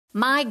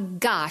My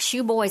gosh,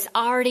 you boys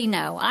already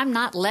know I'm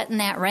not letting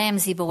that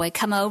Ramsey boy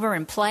come over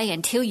and play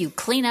until you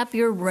clean up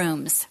your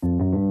rooms.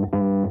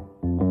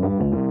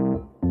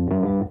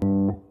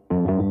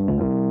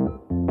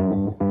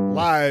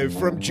 Live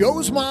from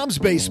Joe's mom's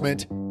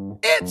basement,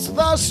 it's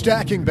the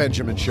Stacking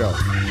Benjamin Show.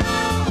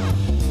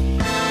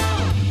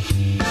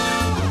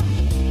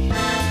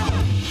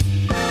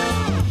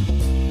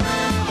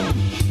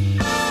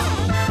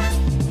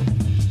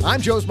 I'm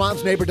Joe's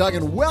mom's neighbor, Doug,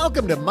 and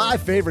welcome to my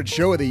favorite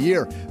show of the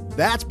year.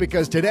 That's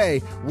because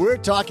today we're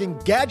talking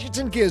gadgets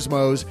and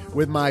gizmos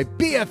with my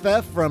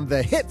BFF from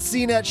the hit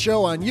CNET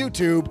show on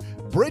YouTube,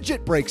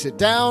 Bridget Breaks It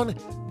Down,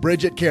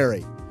 Bridget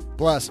Carey.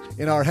 Plus,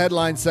 in our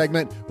headline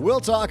segment, we'll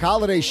talk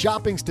holiday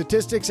shopping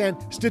statistics and,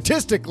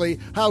 statistically,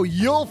 how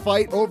you'll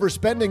fight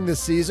overspending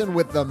this season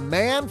with the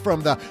man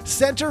from the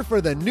Center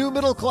for the New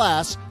Middle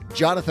Class,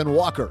 Jonathan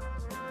Walker.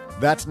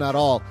 That's not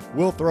all.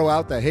 We'll throw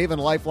out the Haven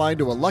Lifeline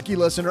to a lucky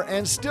listener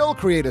and still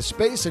create a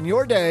space in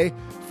your day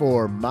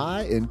for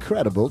my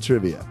incredible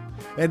trivia.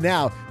 And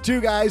now, two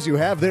guys who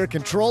have their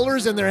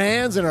controllers in their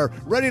hands and are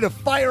ready to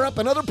fire up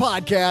another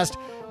podcast,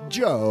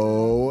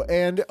 Joe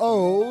and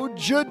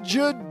O-G.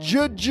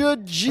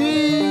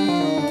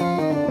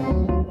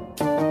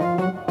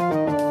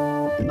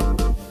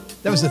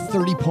 That was a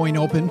 30-point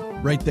open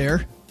right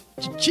there.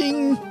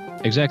 Ching!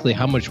 Exactly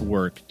how much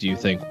work do you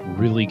think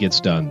really gets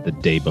done the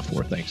day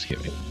before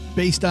Thanksgiving?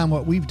 Based on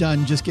what we've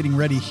done just getting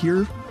ready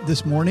here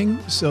this morning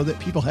so that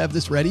people have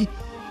this ready,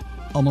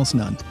 almost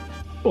none.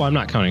 Well, I'm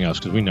not counting us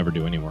because we never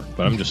do any work,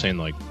 but I'm just saying,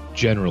 like,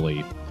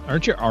 generally,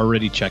 aren't you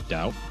already checked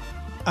out?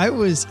 I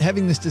was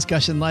having this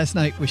discussion last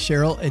night with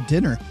Cheryl at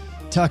dinner,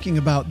 talking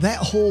about that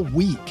whole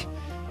week,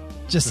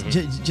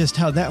 just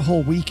how that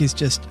whole week is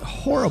just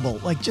horrible,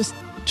 like just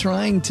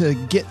trying to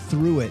get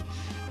through it.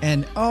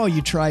 And,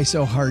 you try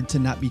so hard to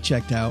not be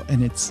checked out,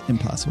 and it's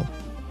impossible.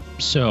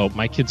 So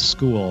my kids'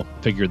 school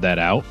figured that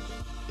out.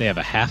 They have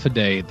a half a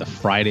day the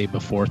Friday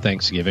before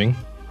Thanksgiving,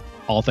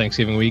 all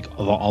Thanksgiving week,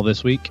 all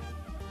this week,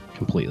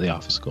 completely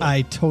off of school.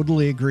 I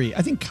totally agree.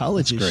 I think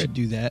colleges should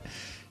do that.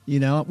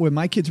 You know, when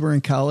my kids were in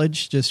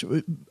college, just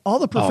all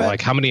the like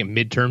how many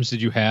midterms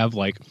did you have?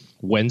 Like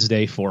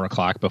Wednesday,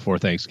 4:00 before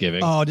Thanksgiving.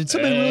 Oh, did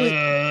somebody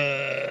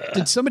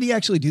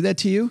actually do that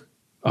to you?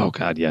 Oh,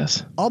 God,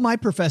 yes. All my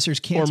professors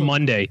canceled.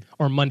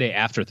 Or Monday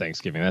after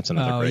Thanksgiving. That's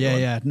another great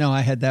one. Yeah. No, I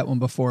had that one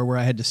before where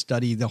I had to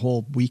study the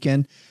whole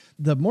weekend.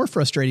 The more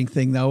frustrating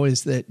thing, though,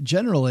 is that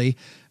generally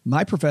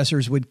my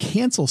professors would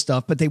cancel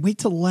stuff, but they wait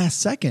till the last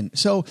second.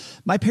 So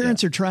my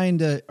parents are trying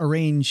to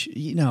arrange,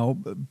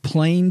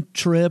 plane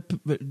trip,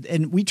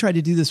 and we try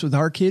to do this with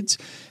our kids,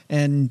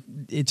 and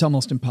it's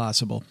almost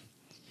impossible.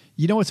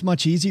 You know what's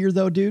much easier,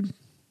 though, dude?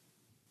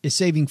 Is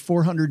saving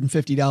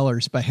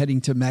 $450 by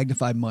heading to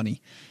Magnify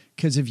Money.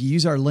 Because if you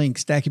use our link,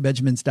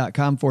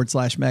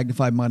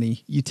 stackingbenjamins.com/magnify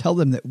money, you tell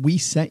them that we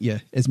sent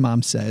you, as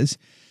Mom says.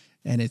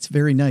 And it's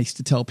very nice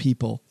to tell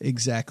people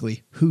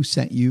exactly who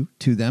sent you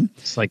to them.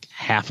 It's like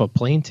half a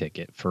plane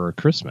ticket for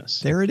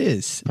Christmas. There it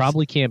is.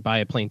 Probably can't buy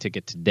a plane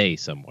ticket today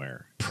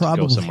somewhere.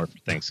 Probably. Go somewhere for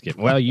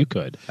Thanksgiving. Well, you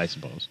could, I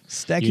suppose.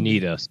 You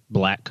need a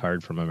black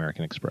card from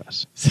American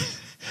Express.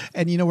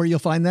 And you know where you'll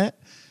find that?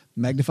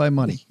 Magnify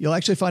Money. You'll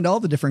actually find all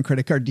the different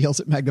credit card deals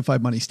at Magnify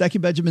Money.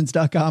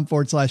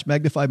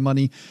 stackingbenjamins.com/Magnify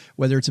Money,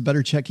 whether it's a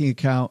better checking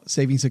account,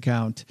 savings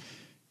account,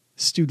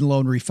 student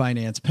loan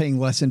refinance, paying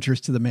less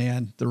interest to the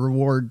man, the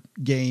reward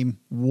game,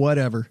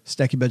 whatever.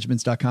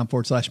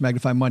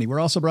 stackingbenjamins.com/Magnify Money. We're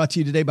also brought to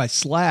you today by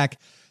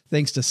Slack.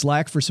 Thanks to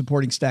Slack for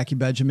supporting Stacking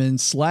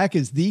Benjamins. Slack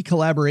is the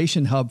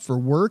collaboration hub for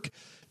work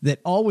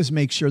that always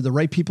makes sure the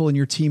right people in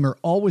your team are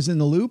always in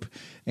the loop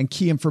and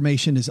key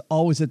information is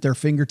always at their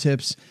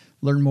fingertips.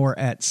 Learn more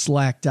at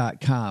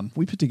slack.com.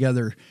 We put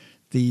together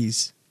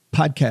these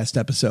podcast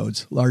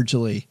episodes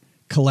largely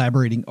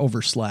collaborating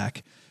over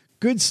Slack.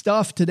 Good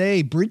stuff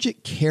today.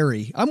 Bridget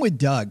Carey. I'm with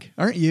Doug,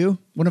 aren't you?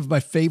 One of my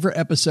favorite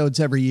episodes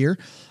every year.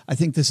 I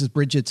think this is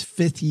Bridget's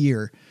 5th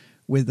year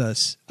with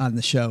us on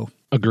the show.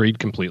 Agreed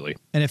completely.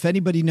 And if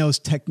anybody knows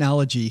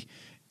technology,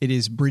 it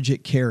is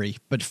Bridget Carey.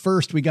 But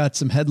first, we got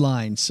some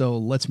headlines, so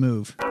let's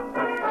move.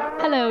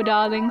 Hello,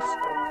 darlings.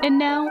 And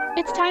now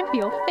it's time for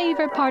your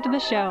favorite part of the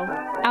show,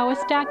 our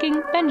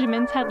Stacking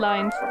Benjamins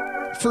headlines.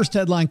 First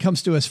headline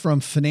comes to us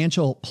from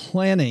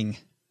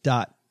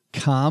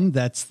financialplanning.com.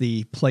 That's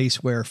the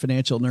place where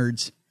financial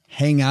nerds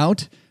hang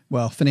out.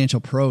 Well, financial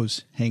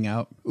pros hang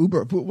out.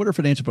 What are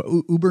financial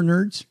pros? Uber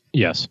nerds?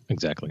 Yes,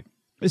 exactly.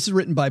 This is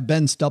written by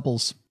Ben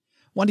Stupples.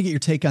 Want to get your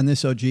take on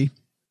this, OG.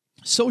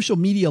 Social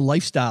media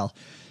lifestyle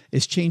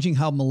is changing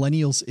how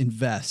millennials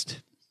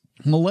invest.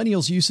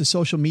 Millennials' use of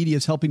social media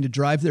is helping to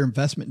drive their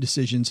investment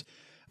decisions,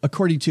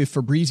 according to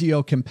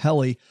Fabrizio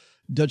Campelli,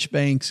 Deutsche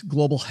Bank's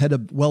global head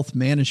of wealth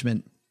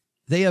management.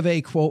 They have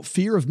a, quote,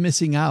 fear of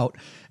missing out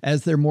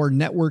as they're more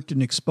networked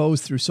and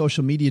exposed through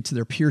social media to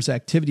their peers'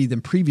 activity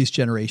than previous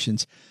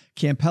generations.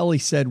 Campelli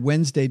said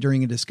Wednesday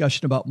during a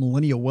discussion about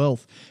millennial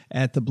wealth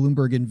at the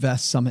Bloomberg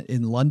Invest Summit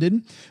in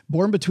London.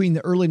 Born between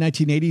the early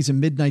 1980s and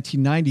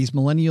mid-1990s,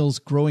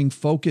 millennials' growing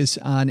focus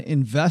on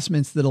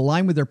investments that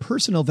align with their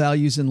personal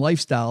values and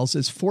lifestyles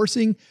is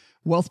forcing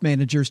wealth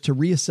managers to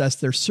reassess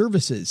their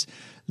services.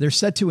 They're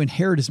set to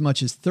inherit as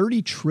much as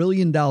 $30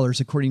 trillion,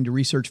 according to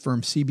research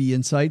firm CB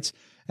Insights,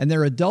 and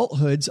their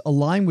adulthoods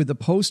align with the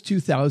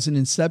post-2000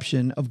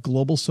 inception of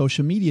global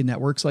social media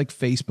networks like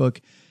Facebook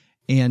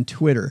and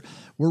Twitter.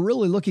 We're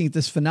really looking at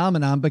this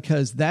phenomenon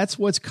because that's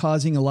what's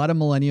causing a lot of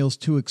millennials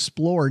to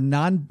explore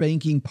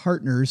non-banking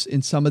partners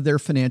in some of their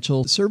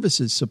financial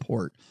services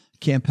support.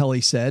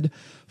 Campelli said,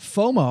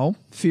 FOMO,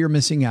 fear of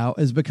missing out,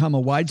 has become a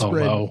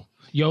widespread... FOMO.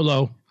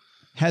 YOLO.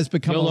 Has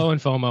become YOLO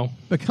and FOMO.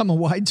 Become a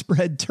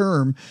widespread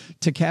term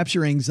to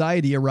capture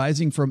anxiety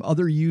arising from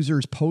other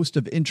users' posts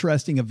of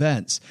interesting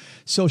events.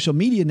 Social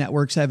media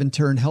networks have in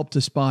turn helped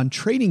to spawn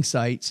trading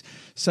sites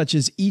such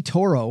as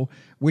eToro,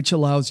 which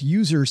allows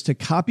users to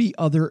copy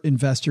other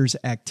investors'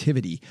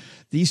 activity.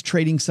 These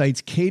trading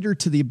sites cater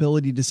to the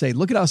ability to say,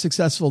 look at how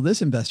successful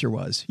this investor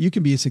was. You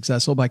can be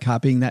successful by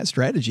copying that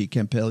strategy,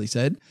 Campelli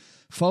said.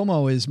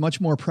 FOMO is much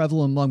more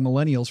prevalent among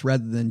millennials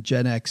rather than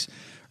Gen X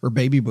or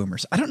baby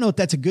boomers. I don't know if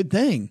that's a good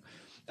thing.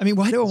 I mean,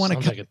 why do I want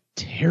to... Sounds like a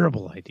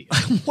terrible idea.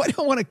 Why do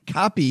I want to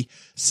copy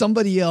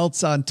somebody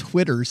else on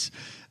Twitter's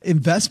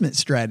investment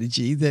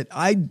strategy that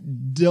I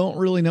don't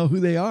really know who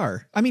they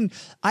are? I mean,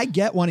 I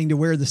get wanting to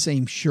wear the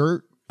same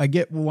shirt. I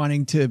get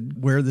wanting to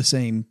wear the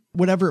same,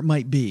 whatever it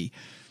might be.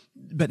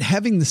 But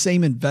having the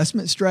same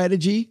investment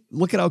strategy,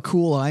 look at how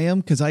cool I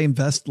am because I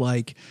invest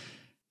like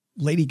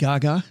Lady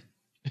Gaga.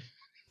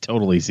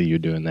 Totally see you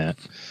doing that.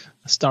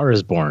 A Star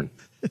is Born,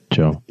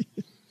 Joe.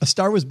 A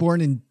Star was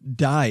born and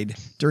died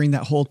during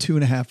that whole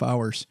 2.5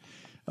 hours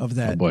of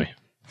that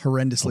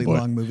horrendously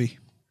long movie.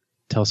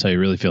 Tell us how you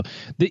really feel.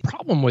 The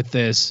problem with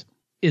this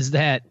is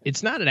that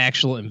it's not an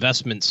actual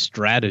investment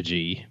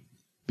strategy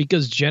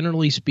because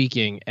generally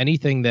speaking,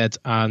 anything that's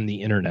on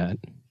the internet,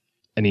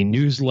 any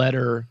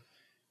newsletter,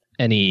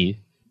 any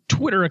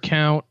Twitter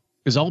account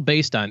is all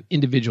based on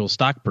individual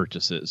stock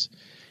purchases.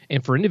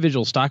 And for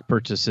individual stock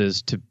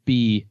purchases to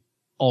be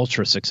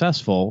ultra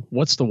successful,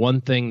 what's the one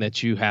thing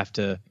that you have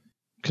to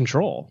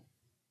control?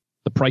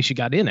 The price you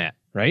got in at,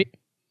 right?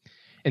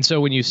 And so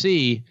when you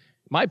see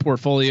my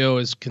portfolio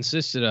is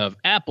consisted of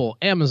Apple,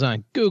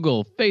 Amazon,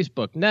 Google,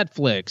 Facebook,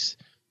 Netflix,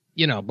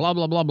 blah,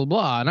 blah, blah, blah,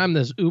 blah. And I'm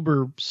this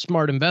uber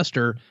smart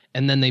investor.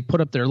 And then they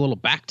put up their little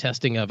back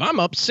testing of I'm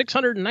up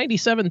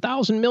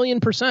 697,000 million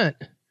 %.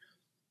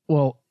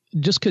 Well,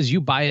 just because you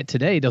buy it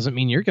today doesn't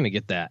mean you're going to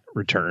get that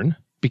return.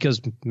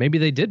 Because maybe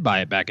they did buy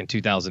it back in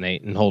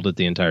 2008 and hold it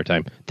the entire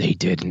time. They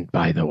didn't,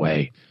 by the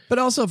way. But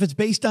also, if it's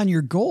based on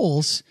your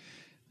goals,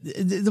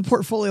 the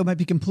portfolio might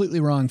be completely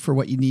wrong for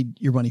what you need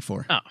your money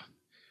for. Oh,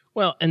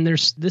 well, and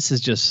this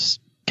is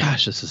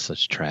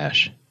such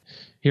trash.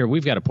 Here,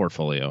 we've got a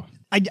portfolio.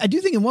 I do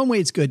think in one way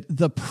it's good.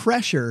 The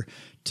pressure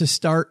to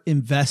start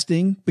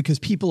investing because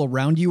people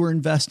around you are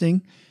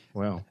investing.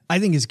 Well, I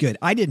think is good.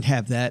 I didn't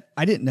have that.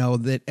 I didn't know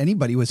that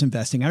anybody was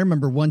investing. I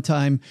remember one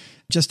time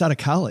just out of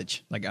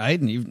college, like I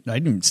didn't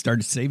even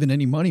start saving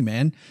any money,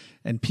 man.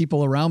 And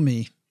people around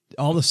me,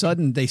 all of a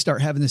sudden they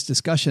start having this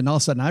discussion. All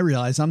of a sudden I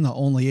realize I'm the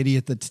only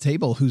idiot at the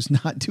table who's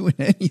not doing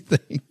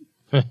anything.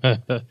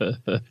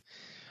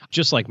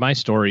 Just like my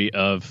story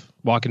of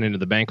walking into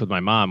the bank with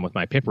my mom with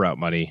my paper route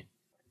money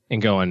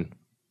and going,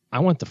 I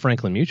want the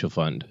Franklin Mutual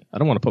Fund. I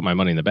don't want to put my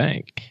money in the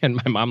bank. And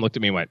my mom looked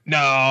at me and went,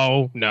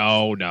 no.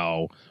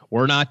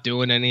 We're not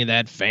doing any of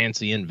that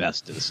fancy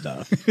investing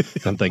stuff.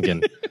 I'm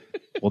thinking,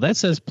 well, that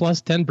says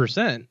plus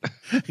 10%.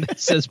 That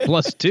says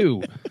plus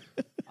 2.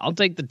 I'll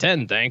take the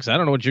 10, thanks. I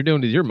don't know what you're doing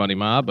with your money,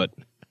 Ma, but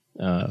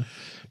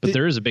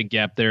there is a big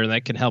gap there, and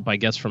that can help, I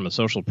guess, from a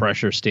social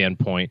pressure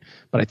standpoint.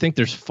 But I think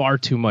there's far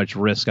too much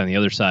risk on the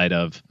other side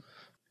of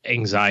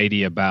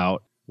anxiety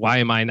about why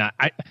am I not?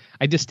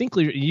 I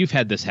distinctly, you've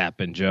had this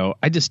happen, Joe.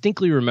 I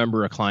distinctly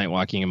remember a client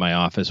walking in my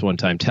office one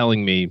time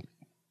telling me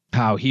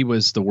how he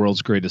was the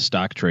world's greatest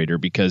stock trader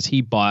because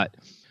he bought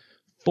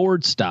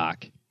Ford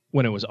stock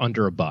when it was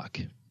under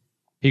 $1.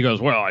 He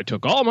goes, well, I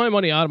took all my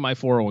money out of my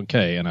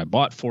 401k and I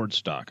bought Ford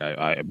stock.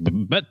 I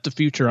bet the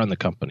future on the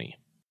company.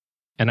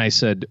 And I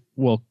said,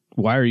 well,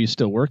 why are you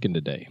still working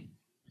today?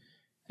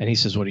 And he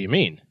says, what do you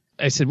mean?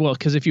 I said, well,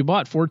 because if you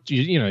bought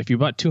if you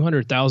bought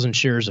 200,000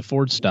 shares of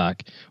Ford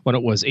stock when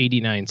it was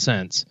 89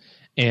 cents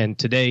and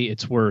today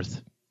it's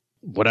worth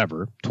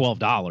whatever,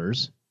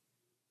 $12,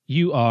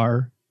 you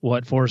are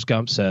what Forrest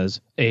Gump says,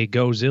 a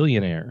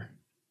gozillionaire.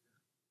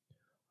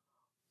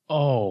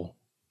 Oh,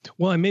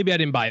 well, maybe I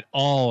didn't buy it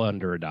all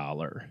under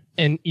 $1.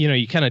 And,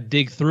 you kind of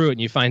dig through it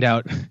and you find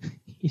out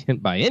he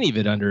didn't buy any of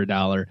it under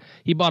 $1.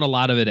 He bought a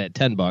lot of it at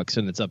 $10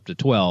 and it's up to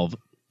 12.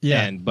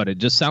 Yeah. But it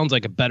just sounds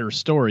like a better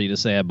story to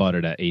say I bought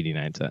it at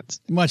 89 cents.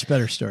 Much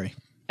better story.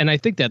 And I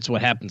think that's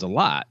what happens a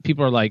lot.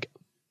 People are like,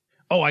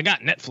 oh, I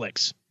got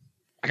Netflix.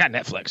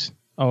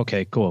 Oh,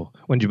 okay, cool.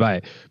 When did you buy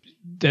it?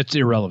 That's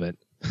irrelevant.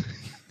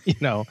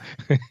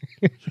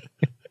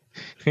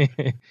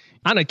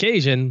 On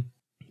occasion,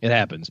 it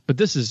happens, but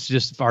this is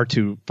just far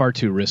too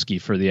risky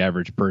for the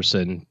average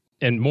person.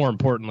 And more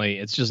importantly,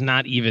 it's just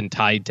not even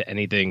tied to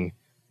anything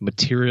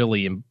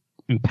materially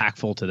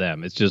impactful to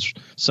them. It's just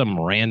some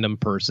random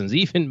person's,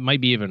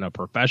 might be even a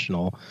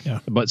professional,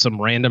 but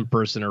some random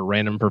person or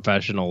random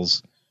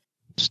professional's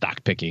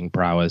stock picking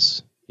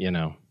prowess,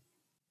 And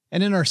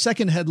in our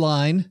second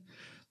headline,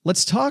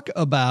 let's talk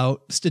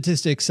about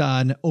statistics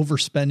on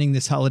overspending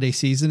this holiday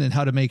season and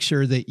how to make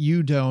sure that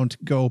you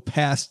don't go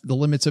past the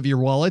limits of your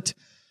wallet.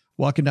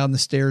 Walking down the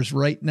stairs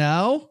right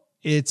now,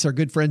 it's our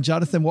good friend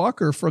Jonathan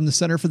Walker from the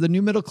Center for the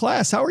New Middle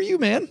Class. How are you,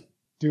 man?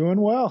 Doing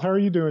well. How are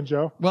you doing,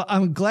 Joe? Well,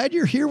 I'm glad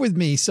you're here with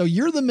me. So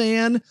you're the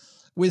man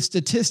with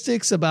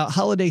statistics about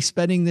holiday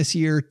spending this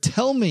year.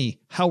 Tell me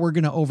how we're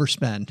going to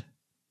overspend.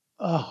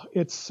 Oh,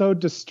 it's so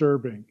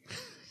disturbing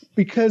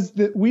because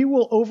we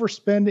will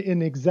overspend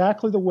in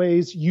exactly the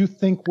ways you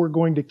think we're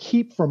going to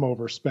keep from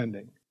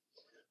overspending.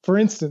 For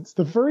instance,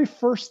 the very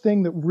first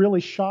thing that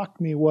really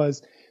shocked me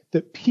was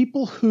that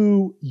people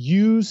who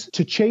use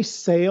to chase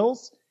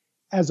sales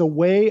as a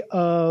way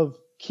of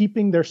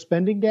keeping their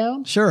spending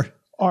down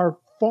are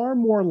far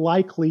more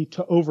likely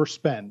to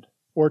overspend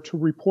or to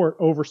report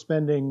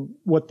overspending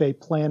what they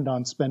planned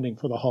on spending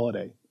for the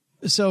holiday.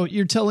 So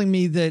you're telling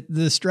me that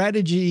the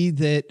strategy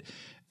that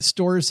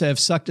stores have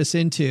sucked us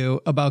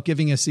into about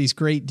giving us these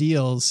great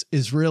deals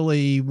is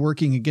really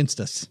working against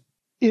us.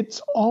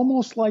 It's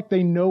almost like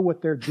they know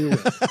what they're doing.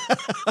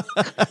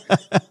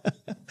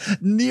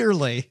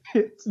 Nearly.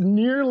 It's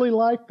nearly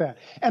like that.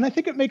 And I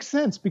think it makes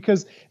sense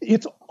because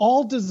it's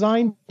all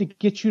designed to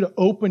get you to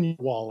open your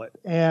wallet,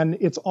 and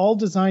it's all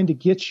designed to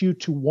get you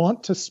to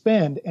want to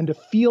spend and to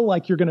feel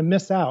like you're going to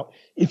miss out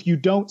if you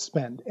don't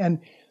spend. And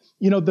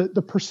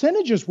the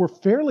percentages were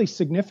fairly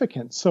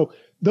significant. So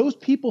those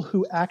people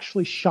who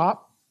actually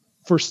shop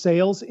for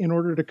sales in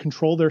order to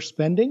control their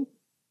spending,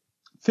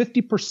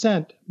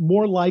 50%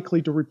 more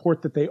likely to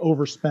report that they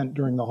overspent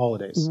during the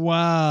holidays.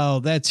 Wow,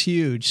 that's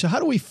huge. So how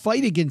do we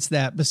fight against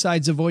that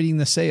besides avoiding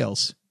the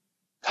sales?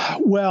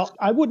 Well,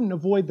 I wouldn't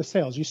avoid the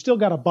sales. You still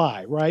got to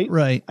buy, right?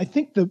 Right. I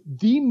think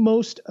the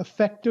most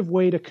effective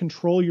way to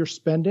control your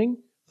spending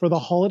for the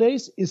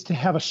holidays is to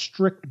have a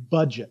strict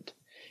budget.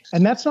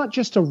 And that's not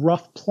just a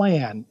rough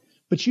plan,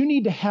 but you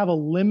need to have a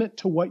limit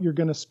to what you're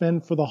going to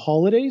spend for the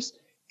holidays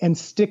and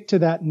stick to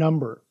that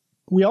number.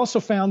 We also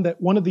found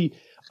that one of the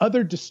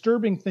other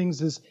disturbing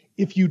things is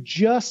if you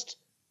just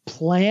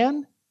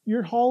plan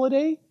your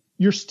holiday,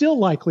 you're still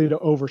likely to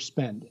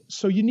overspend.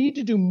 So you need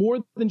to do more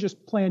than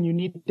just plan. You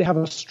need to have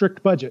a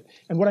strict budget.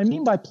 And what I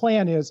mean by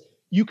plan is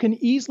you can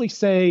easily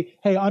say,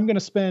 hey, I'm going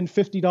to spend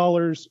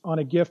 $50 on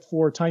a gift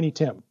for Tiny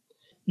Tim.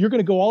 You're going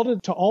to go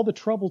all the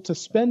trouble to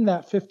spend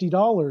that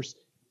 $50.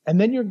 And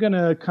then you're going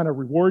to kind of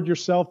reward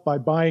yourself by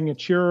buying a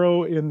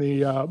churro in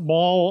the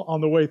mall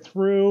on the way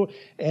through.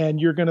 And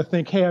you're going to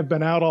think, hey, I've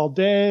been out all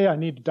day. I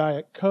need a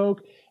Diet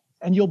Coke.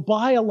 And you'll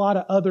buy a lot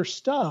of other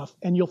stuff.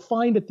 And you'll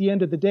find at the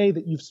end of the day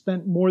that you've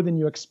spent more than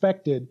you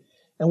expected.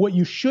 And what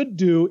you should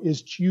do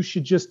is you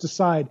should just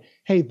decide,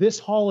 hey, this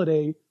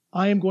holiday,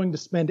 I am going to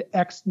spend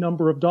X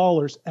number of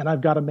dollars and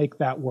I've got to make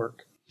that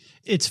work.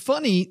 It's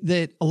funny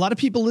that a lot of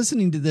people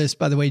listening to this,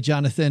 by the way,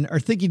 Jonathan, are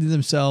thinking to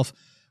themselves,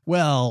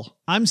 well,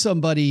 I'm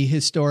somebody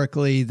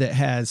historically that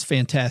has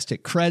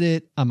fantastic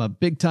credit. I'm a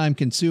big time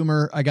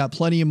consumer. I got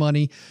plenty of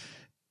money.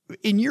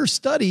 In your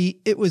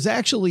study, it was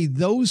actually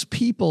those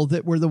people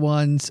that were the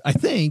ones, I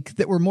think,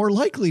 that were more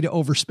likely to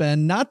overspend,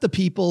 not the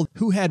people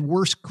who had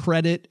worse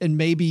credit and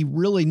maybe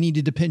really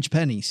needed to pinch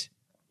pennies.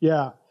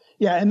 Yeah.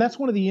 And that's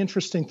one of the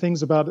interesting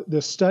things about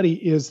this study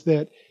is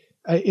that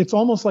it's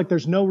almost like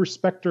there's no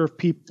respecter of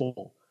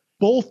people.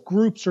 Both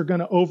groups are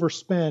going to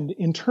overspend.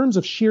 In terms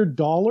of sheer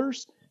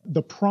dollars,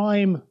 the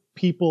prime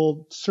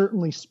people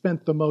certainly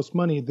spent the most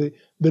money. The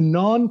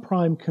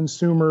non-prime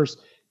consumers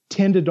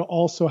tended to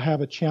also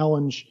have a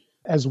challenge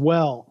as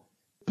well.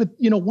 But,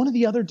 one of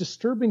the other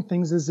disturbing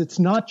things is it's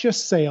not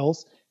just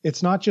sales.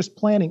 It's not just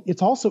planning.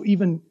 It's also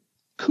even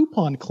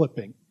coupon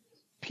clipping.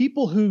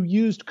 People who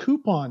used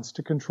coupons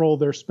to control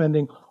their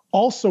spending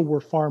also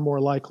were far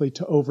more likely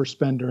to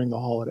overspend during the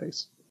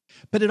holidays.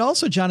 But it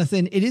also,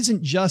 Jonathan, it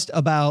isn't just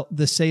about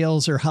the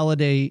sales or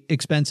holiday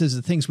expenses,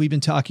 the things we've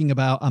been talking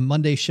about on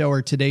Monday's show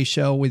or today's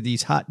show with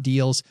these hot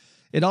deals.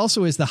 It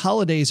also is the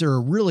holidays are a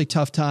really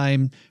tough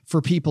time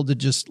for people to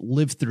just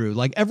live through.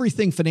 Like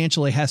everything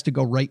financially has to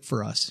go right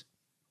for us.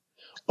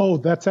 Oh,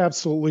 that's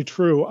absolutely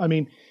true. I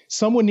mean,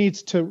 someone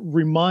needs to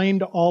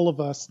remind all of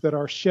us that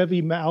our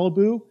Chevy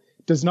Malibu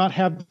does not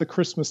have the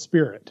Christmas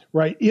spirit,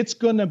 right? It's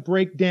going to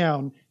break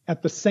down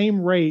at the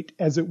same rate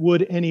as it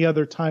would any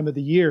other time of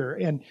the year.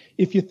 And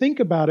if you think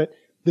about it,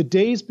 the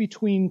days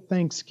between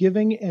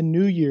Thanksgiving and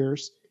New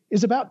Year's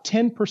is about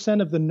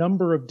 10% of the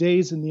number of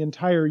days in the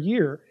entire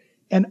year.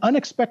 And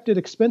unexpected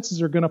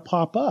expenses are going to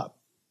pop up.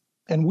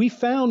 And we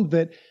found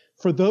that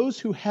for those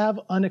who have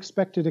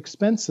unexpected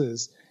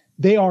expenses,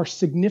 they are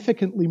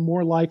significantly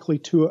more likely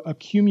to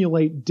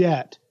accumulate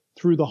debt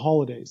through the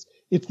holidays.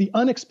 It's the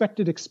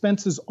unexpected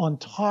expenses on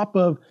top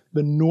of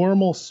the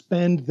normal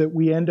spend that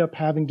we end up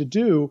having to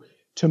do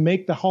to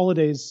make the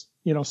holidays,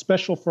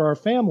 special for our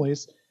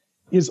families,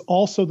 is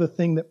also the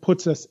thing that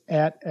puts us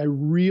at a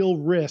real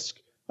risk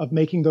of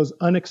making those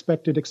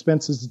unexpected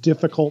expenses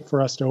difficult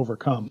for us to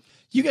overcome.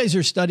 You guys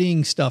are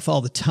studying stuff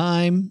all the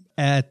time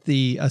at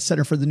the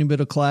Center for the New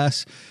Middle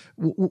Class.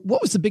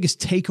 What was the biggest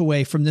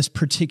takeaway from this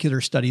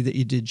particular study that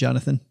you did,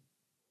 Jonathan?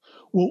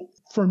 Well,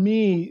 for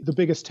me, the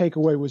biggest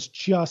takeaway was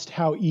just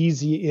how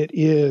easy it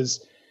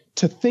is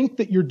to think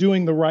that you're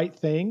doing the right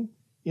thing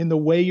in the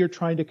way you're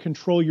trying to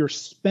control your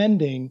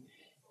spending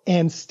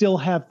and still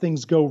have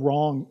things go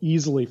wrong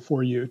easily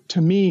for you.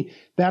 To me,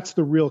 that's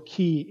the real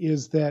key,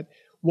 is that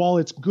while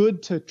it's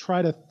good to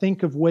try to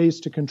think of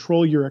ways to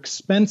control your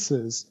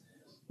expenses,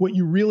 what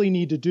you really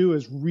need to do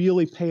is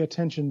really pay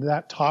attention to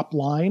that top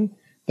line,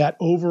 that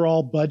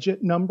overall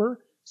budget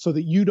number, so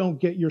that you don't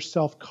get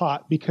yourself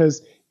caught,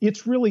 because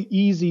it's really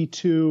easy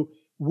to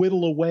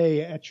whittle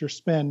away at your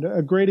spend.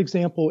 A great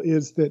example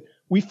is that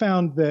we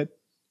found that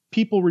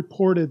people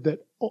reported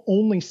that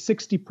only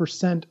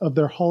 60% of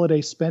their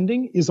holiday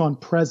spending is on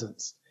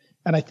presents.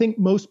 And I think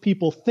most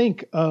people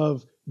think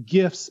of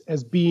gifts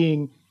as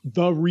being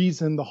the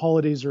reason the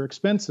holidays are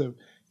expensive.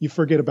 You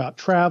forget about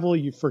travel,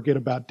 you forget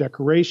about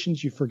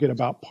decorations, you forget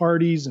about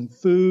parties and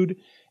food,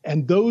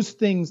 and those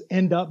things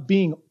end up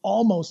being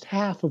almost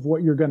half of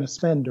what you're going to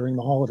spend during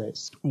the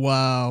holidays.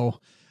 Wow.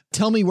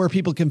 Tell me where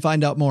people can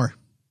find out more.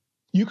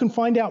 You can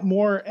find out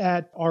more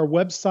at our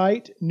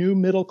website,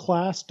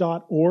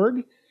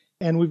 newmiddleclass.org.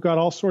 And we've got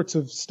all sorts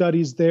of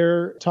studies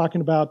there talking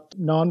about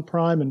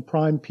non-prime and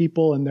prime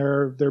people and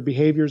their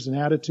behaviors and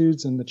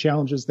attitudes and the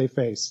challenges they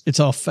face. It's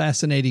all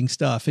fascinating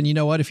stuff. And you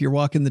know what? If you're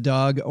walking the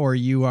dog or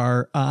you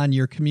are on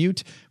your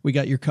commute, we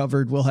got you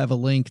covered. We'll have a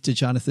link to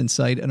Jonathan's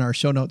site and our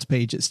show notes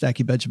page at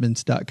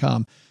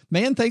stackybenjamins.com.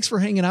 Man, thanks for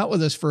hanging out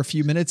with us for a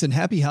few minutes, and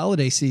happy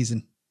holiday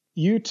season.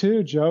 You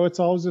too, Joe. It's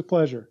always a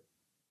pleasure.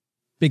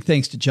 Big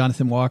thanks to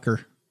Jonathan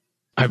Walker.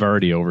 I've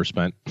already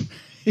overspent.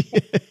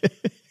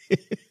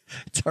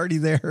 It's already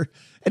there.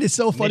 And it's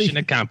so funny. Mission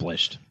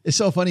accomplished. It's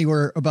so funny.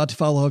 We're about to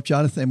follow up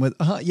Jonathan with,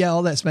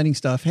 all that spending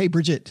stuff. Hey,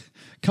 Bridget,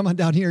 come on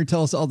down here and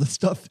tell us all the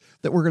stuff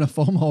that we're going to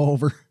FOMO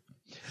over.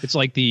 It's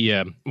like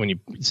the when you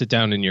sit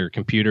down in your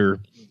computer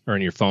or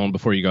in your phone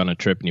before you go on a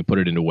trip and you put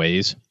it into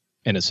Waze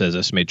and it says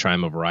estimated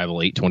time of arrival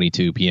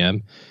 8:22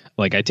 p.m.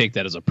 Like, I take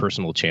that as a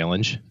personal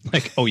challenge.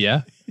 Like, oh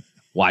yeah,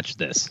 watch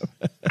this.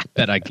 I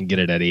bet I can get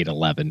it at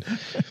 8:11.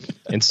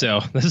 And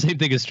so the same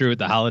thing is true with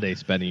the holiday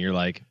spending. You're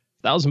like,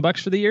 $1,000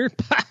 for the year?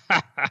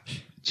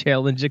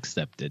 Challenge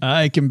accepted.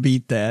 I can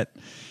beat that.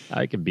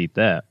 I can beat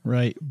that.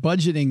 Right.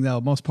 Budgeting, though,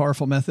 most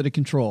powerful method of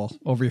control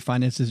over your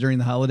finances during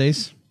the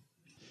holidays.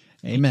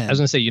 Amen. I was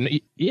going to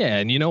say, yeah,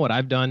 and you know what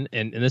I've done,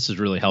 and this has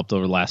really helped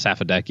over the last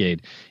half a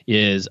decade,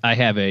 is I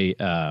have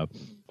a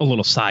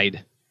little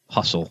side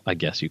hustle, I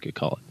guess you could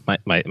call it,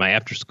 my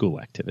after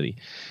school activity,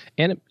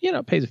 and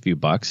it pays a few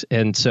bucks,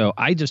 and so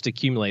I just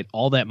accumulate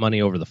all that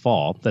money over the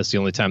fall. That's the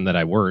only time that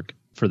I work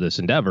for this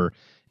endeavor.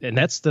 And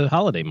that's the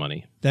holiday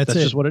money. That's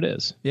just what it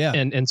is. Yeah.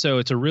 And so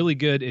it's a really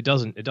good, it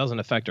doesn't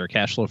affect our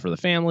cash flow for the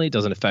family. It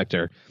doesn't affect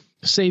our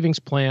savings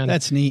plan.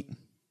 That's neat.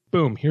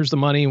 Boom. Here's the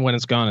money. When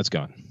it's gone, it's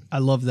gone. I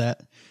love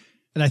that.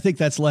 And I think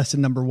that's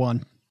lesson number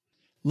 1.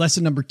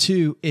 Lesson number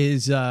 2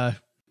 is on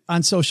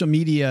social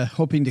media,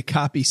 hoping to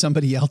copy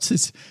somebody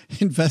else's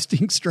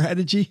investing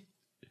strategy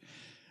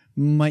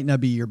might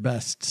not be your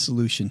best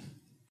solution.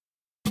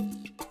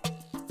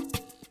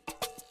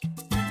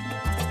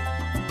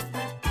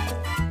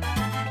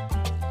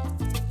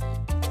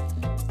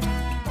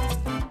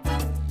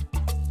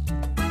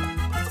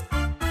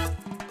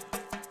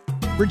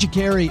 Bridget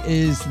Carey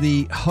is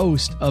the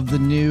host of the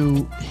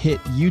new hit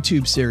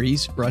YouTube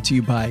series brought to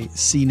you by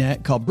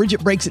CNET called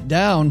Bridget Breaks It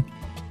Down.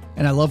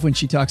 And I love when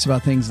she talks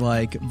about things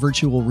like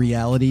virtual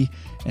reality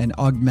and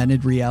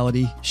augmented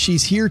reality.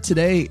 She's here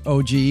today,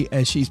 OG,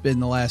 as she's been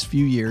the last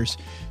few years,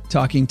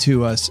 talking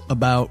to us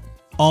about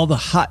all the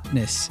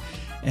hotness.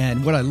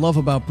 And what I love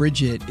about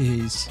Bridget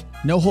is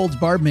no holds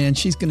barred, man.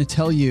 She's going to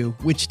tell you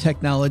which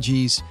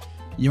technologies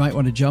you might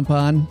want to jump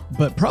on,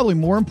 but probably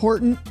more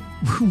important,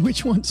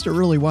 which ones to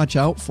really watch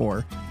out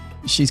for.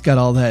 She's got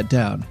all that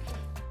down.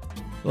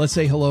 Let's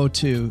say hello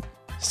to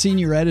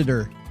senior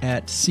editor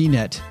at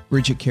CNET,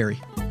 Bridget Carey.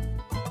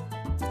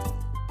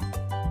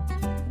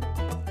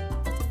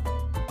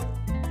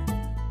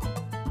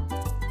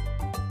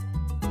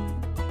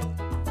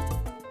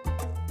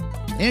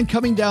 And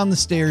coming down the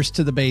stairs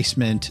to the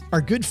basement,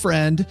 our good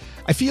friend,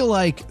 I feel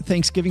like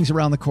Thanksgiving's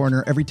around the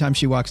corner every time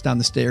she walks down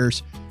the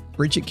stairs,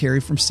 Bridget Carey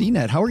from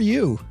CNET. How are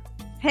you?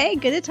 Hey,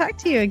 good to talk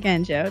to you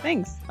again, Joe.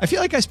 Thanks. I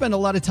feel like I spend a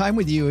lot of time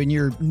with you in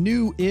your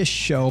new-ish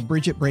show,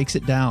 Bridget Breaks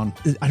It Down.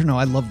 I don't know.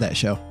 I love that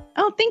show.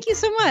 Oh, thank you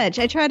so much.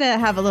 I try to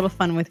have a little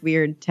fun with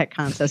weird tech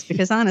concepts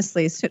because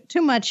honestly,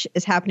 too much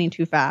is happening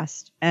too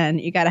fast and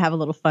you got to have a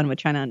little fun with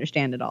trying to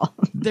understand it all.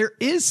 There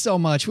is so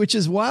much, which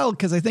is wild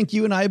because I think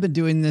you and I have been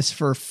doing this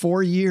for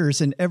 4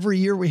 years and every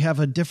year we have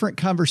a different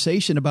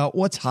conversation about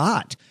what's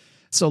hot.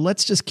 So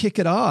let's just kick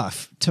it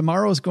off.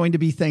 Tomorrow is going to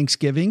be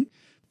Thanksgiving,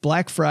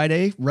 Black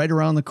Friday, right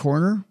around the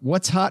corner.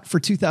 What's hot for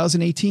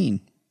 2018?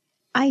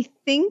 I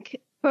think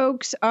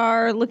folks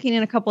are looking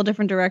in a couple of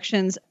different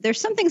directions.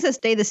 There's some things that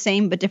stay the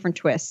same, but different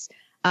twists.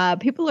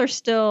 People are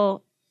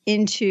still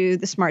into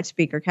the smart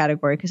speaker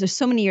category because there's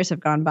so many years have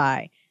gone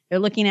by. They're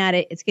looking at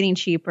it. It's getting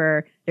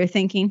cheaper. They're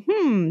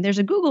thinking, there's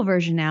a Google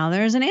version now.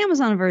 There's an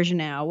Amazon version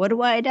now. What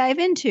do I dive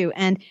into?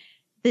 And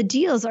the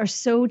deals are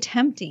so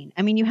tempting.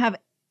 I mean, you have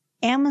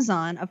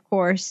Amazon, of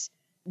course,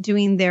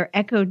 doing their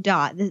Echo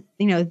Dot.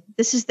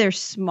 This is their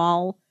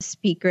small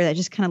speaker that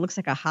just kind of looks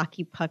like a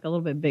hockey puck, a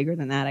little bit bigger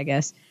than that, I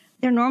guess.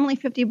 They're normally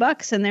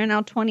 $50 and they're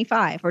now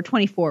 25 or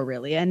 24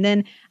 really. And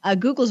then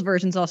Google's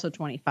version is also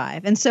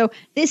 25. And so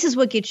this is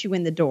what gets you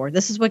in the door.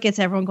 This is what gets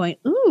everyone going,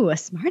 ooh, a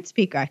smart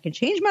speaker, I can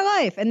change my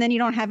life. And then you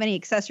don't have any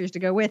accessories to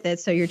go with it.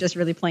 So you're just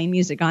really playing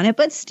music on it.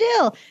 But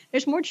still,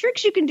 there's more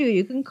tricks you can do.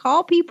 You can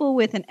call people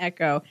with an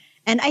Echo.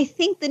 And I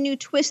think the new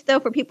twist,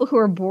 though, for people who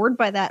are bored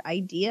by that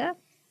idea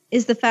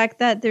is the fact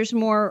that there's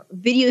more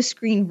video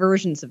screen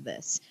versions of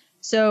this.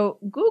 So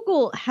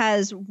Google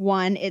has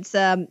one. It's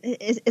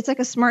like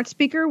a smart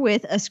speaker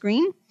with a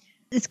screen.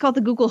 It's called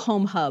the Google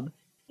Home Hub.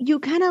 You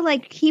kind of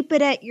like keep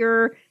it at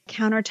your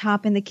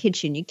countertop in the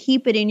kitchen. You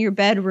keep it in your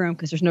bedroom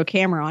because there's no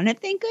camera on it.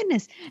 Thank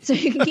goodness. So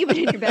you can keep it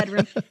in your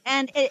bedroom.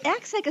 And it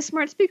acts like a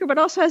smart speaker, but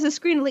also has a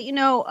screen to let you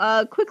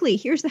know quickly,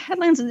 here's the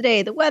headlines of the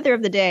day, the weather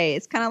of the day.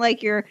 It's kind of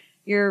like your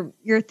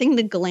thing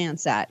to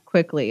glance at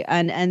quickly.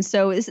 And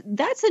so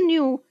that's a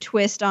new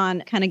twist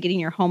on kind of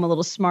getting your home a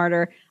little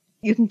smarter.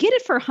 You can get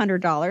it for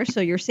 $100,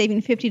 so you're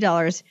saving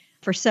 $50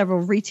 for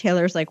several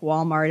retailers like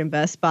Walmart and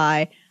Best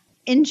Buy.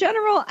 In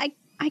general,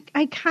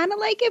 I kind of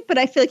like it, but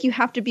I feel like you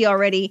have to be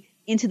already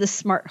into the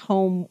smart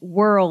home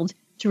world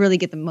to really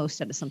get the most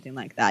out of something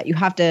like that. You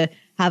have to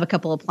have a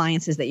couple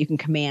appliances that you can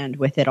command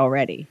with it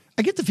already.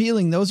 I get the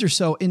feeling those are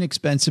so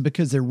inexpensive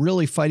because they're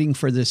really fighting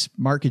for this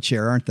market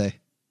share, aren't they?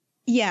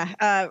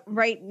 Yeah.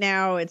 Right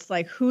now, it's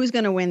like, who's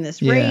going to win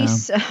this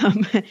race?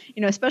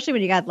 Especially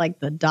when you got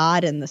like the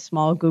Dot and the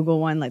small Google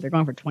one, like they're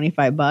going for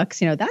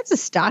 $25. That's a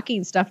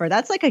stocking stuffer.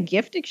 That's like a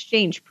gift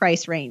exchange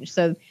price range.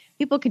 So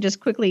people can just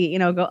quickly,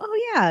 go,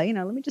 oh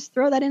yeah, let me just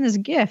throw that in as a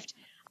gift.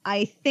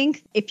 I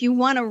think if you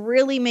want to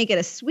really make it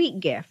a sweet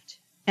gift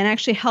and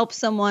actually help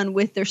someone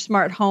with their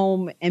smart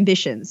home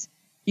ambitions,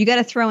 you got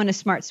to throw in a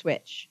smart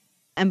switch.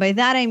 And by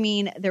that, I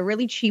mean, they're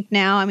really cheap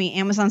now. I mean,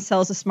 Amazon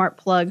sells a smart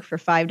plug for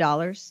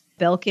 $5.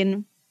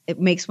 Belkin, it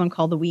makes one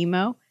called the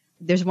Wemo.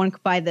 There's one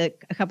by a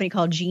company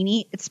called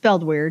Genie. It's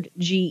spelled weird,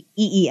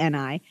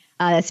 Geeni.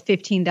 That's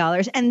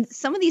 $15. And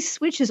some of these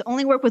switches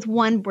only work with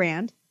one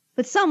brand,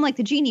 but some, like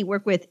the Genie,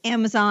 work with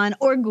Amazon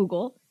or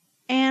Google.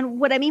 And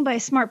what I mean by a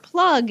smart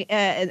plug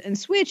and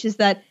switch is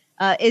that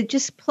it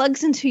just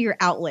plugs into your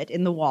outlet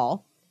in the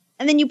wall.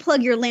 And then you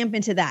plug your lamp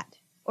into that.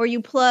 Or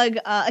you plug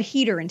a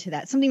heater into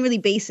that, something really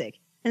basic.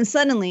 And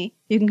suddenly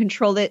you can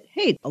control it.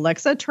 Hey,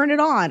 Alexa, turn it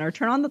on or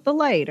turn on the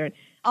light. Or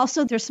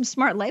also, there's some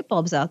smart light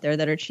bulbs out there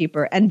that are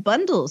cheaper and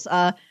bundles.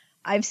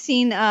 I've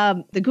seen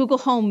the Google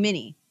Home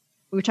Mini.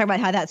 We were talking about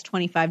how that's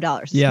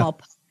 $25, small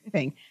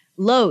thing.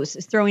 Lowe's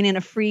is throwing in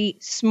a free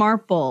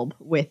smart bulb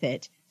with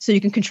it so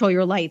you can control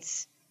your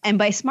lights. And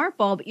by smart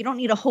bulb, you don't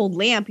need a whole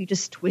lamp. You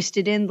just twist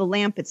it in the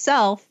lamp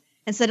itself.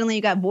 And suddenly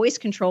you got voice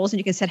controls and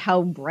you can set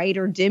how bright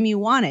or dim you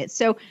want it.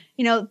 So,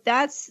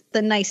 that's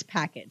the nice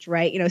package,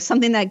 right?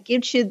 Something that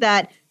gives you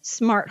that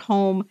smart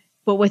home,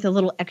 but with a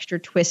little extra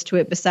twist to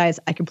it besides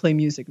I can play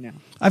music now.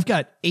 I've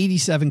got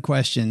 87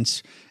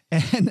 questions.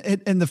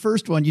 And the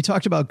first one, you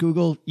talked about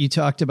Google, you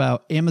talked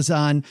about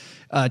Amazon,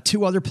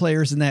 two other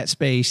players in that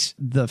space.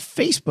 The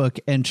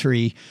Facebook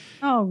entry.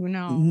 Oh,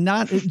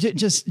 no.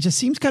 Just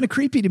seems kind of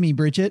creepy to me,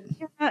 Bridget.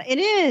 Yeah, it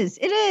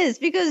is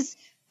because,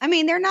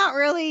 they're not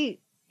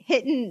really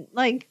hitting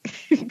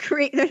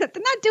great. They're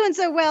not doing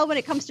so well when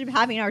it comes to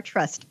having our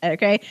trust.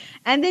 Okay.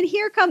 And then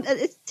here comes,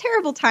 it's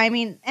terrible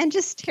timing and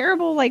just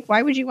terrible. Like,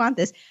 why would you want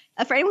this?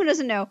 For anyone who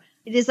doesn't know,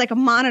 it is like a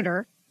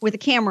monitor with a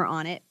camera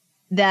on it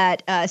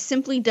that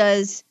simply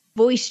does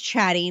voice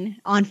chatting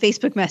on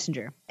Facebook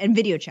Messenger and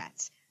video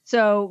chats.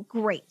 So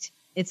great.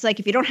 It's like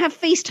if you don't have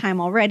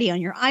FaceTime already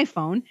on your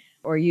iPhone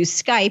or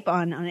use Skype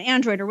on an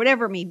Android or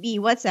whatever it may be,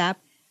 WhatsApp,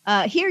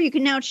 here you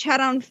can now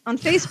chat on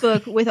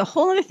Facebook with a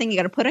whole other thing you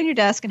got to put on your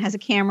desk and has a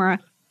camera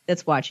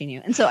that's watching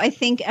you. And so I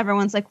think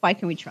everyone's like, why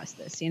can we trust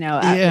this?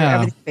 After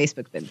everything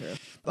Facebook's been through.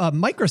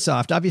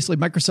 Microsoft, obviously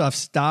Microsoft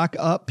stock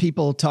up,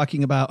 people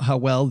talking about how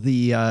well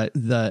the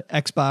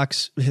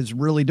Xbox has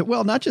really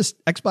well, not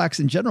just Xbox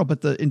in general,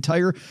 but the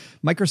entire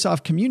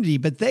Microsoft community,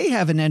 but they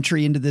have an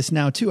entry into this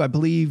now too. I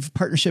believe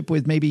partnership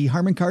with maybe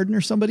Harman Kardon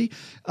or somebody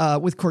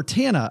with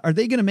Cortana. Are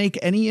they going to make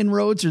any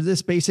inroads or is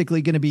this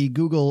basically going to be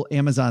Google,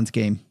 Amazon's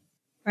game?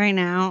 Right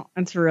now,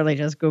 it's really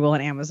just Google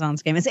and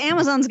Amazon's game. It's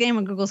Amazon's game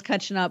and Google's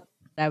catching up.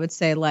 I would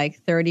say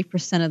like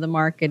 30% of the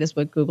market is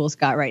what Google's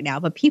got right now.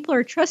 But people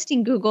are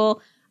trusting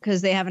Google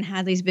because they haven't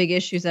had these big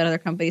issues that other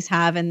companies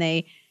have. And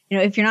they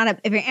if you're an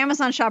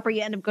Amazon shopper,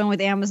 you end up going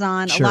with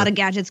Amazon. Sure. A lot of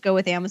gadgets go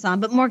with Amazon,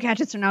 but more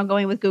gadgets are now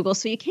going with Google.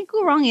 So you can't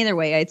go wrong either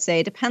way, I'd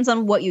say. It depends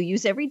on what you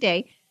use every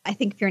day. I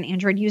think if you're an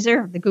Android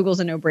user, the Google's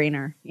a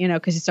no-brainer,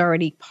 because it's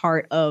already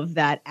part of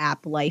that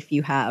app life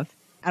you have.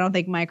 I don't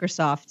think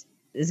Microsoft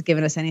has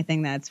given us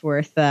anything that's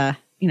worth,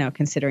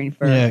 considering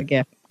for a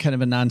gift. Kind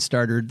of a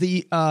non-starter.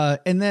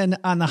 And then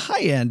on the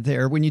high end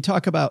there, when you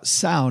talk about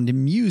sound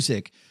and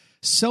music,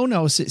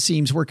 Sonos, it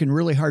seems, working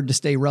really hard to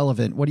stay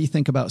relevant. What do you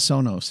think about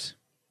Sonos?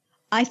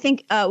 I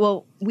think,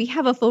 we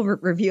have a full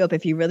review up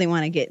if you really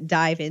want to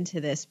dive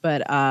into this.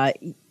 But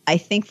I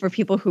think for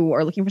people who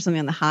are looking for something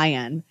on the high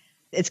end,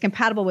 it's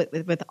compatible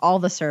with all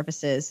the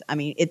services. I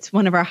mean, it's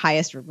one of our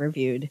highest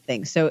reviewed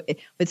things. So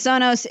with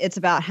Sonos, it's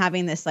about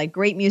having this like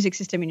great music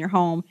system in your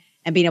home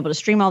and being able to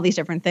stream all these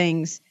different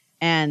things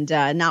and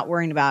not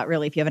worrying about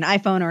really if you have an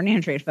iPhone or an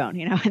Android phone,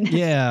 And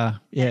Yeah.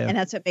 And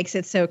that's what makes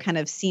it so kind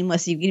of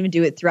seamless. You can even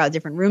do it throughout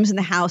different rooms in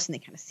the house, and they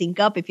kind of sync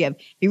up. If you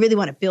really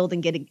want to build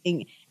and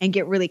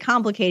get really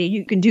complicated,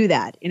 you can do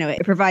that.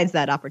 It provides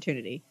that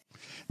opportunity.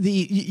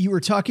 You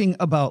were talking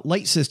about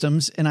light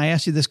systems, and I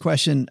asked you this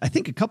question, I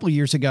think a couple of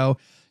years ago,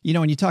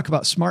 when you talk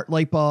about smart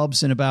light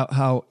bulbs and about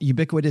how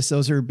ubiquitous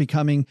those are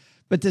becoming,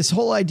 but this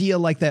whole idea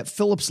like that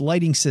Philips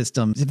lighting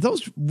system, have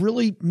those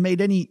really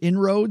made any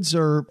inroads,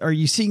 or are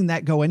you seeing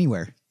that go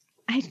anywhere?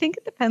 I think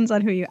it depends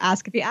on who you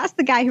ask. If you ask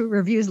the guy who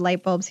reviews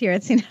light bulbs here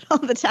at CNET all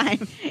the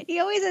time, he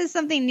always has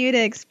something new to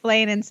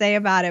explain and say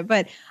about it.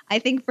 But I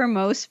think for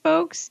most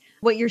folks,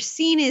 what you're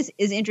seeing is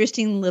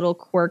interesting little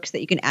quirks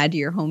that you can add to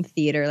your home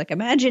theater. Like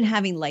imagine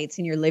having lights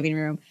in your living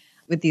room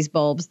with these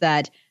bulbs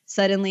that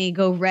suddenly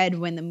go red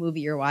when the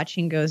movie you're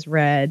watching goes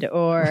red,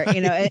 or,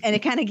 and it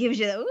kind of gives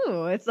you,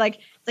 it's like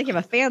you have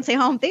a fancy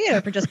home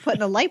theater for just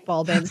putting a light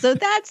bulb in. So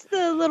that's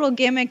the little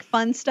gimmick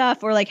fun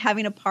stuff, or like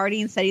having a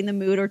party and setting the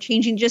mood, or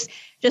changing just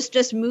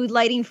mood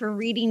lighting for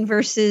reading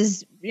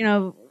versus,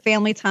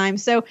 family time.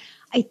 So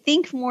I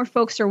think more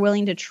folks are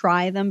willing to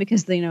try them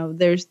because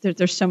there's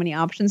so many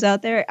options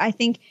out there. I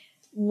think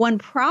one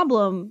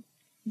problem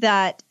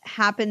that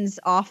happens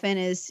often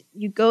is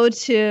you go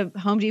to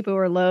Home Depot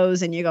or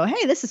Lowe's and you go,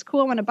 hey, this is cool,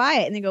 I'm going to buy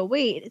it. And they go,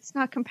 wait, it's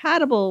not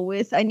compatible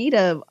with, I need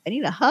a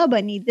hub, I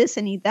need this,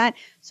 I need that.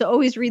 So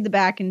always read the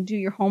back and do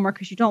your homework,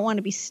 because you don't want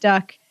to be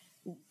stuck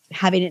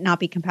having it not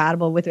be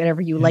compatible with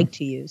whatever you like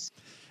to use.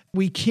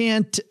 We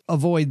can't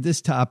avoid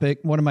this topic.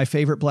 One of my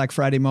favorite Black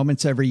Friday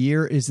moments every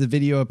year is the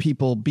video of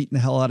people beating the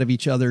hell out of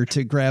each other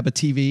to grab a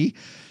TV.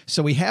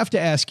 So we have to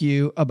ask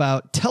you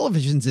about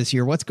televisions this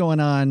year. What's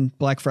going on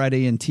Black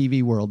Friday in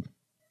TV world?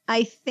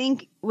 I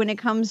think when it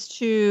comes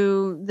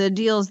to the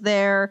deals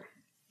there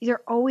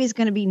are always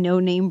going to be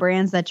no-name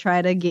brands that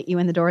try to get you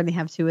in the door, and they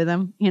have two of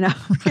them,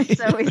 Right.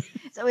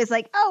 It's always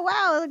like, oh,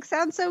 wow, it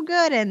sounds so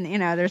good. And,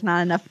 there's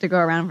not enough to go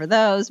around for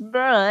those.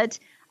 But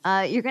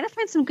you're going to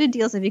find some good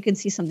deals if you can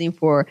see something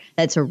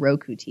that's a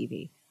Roku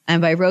TV.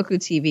 And by Roku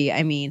TV,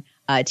 I mean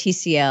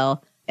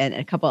TCL and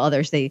a couple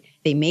others. They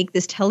make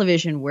this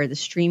television where the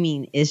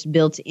streaming is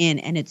built in,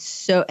 and it's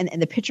so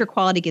and the picture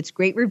quality gets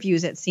great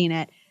reviews at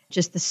CNET.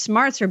 Just the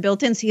smarts are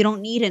built in, so you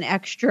don't need an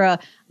extra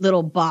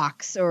little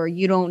box, or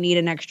you don't need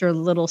an extra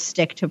little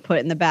stick to put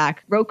in the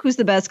back. Roku's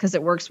the best because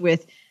it works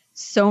with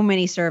so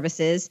many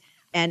services,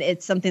 and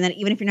it's something that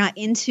even if you're not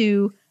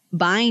into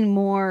buying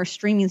more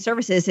streaming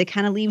services, it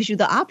kind of leaves you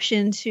the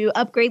option to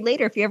upgrade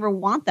later if you ever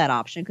want that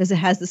option, because it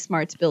has the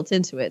smarts built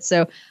into it.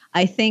 So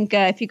I think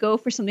if you go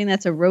for something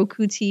that's a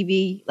Roku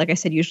TV, like I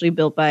said, usually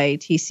built by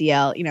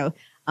TCL,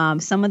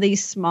 some of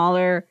these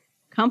smaller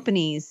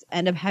companies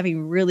end up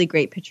having really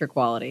great picture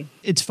quality.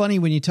 It's funny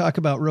when you talk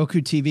about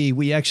Roku TV.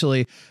 We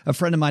actually, a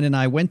friend of mine and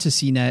I went to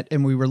CNET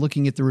and we were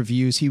looking at the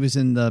reviews. He was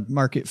in the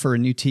market for a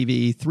new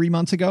TV 3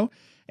 months ago,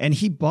 and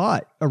he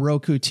bought a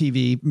Roku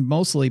TV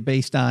mostly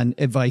based on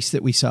advice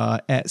that we saw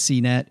at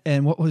CNET.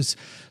 And what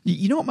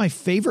my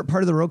favorite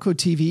part of the Roku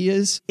TV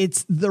is?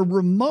 It's the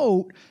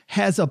remote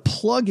has a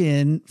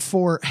plug-in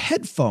for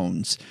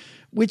headphones,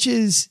 which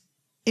is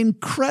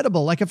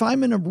incredible. Like if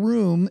I'm in a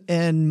room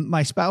and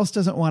my spouse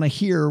doesn't want to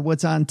hear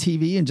what's on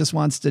TV and just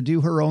wants to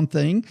do her own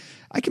thing,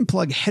 I can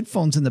plug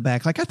headphones in the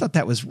back. Like I thought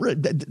that's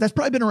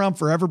probably been around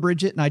forever,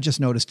 Bridget, and I just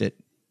noticed it.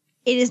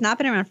 It has not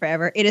been around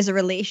forever. It is a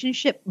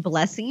relationship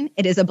blessing.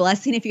 It is a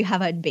blessing if you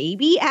have a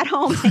baby at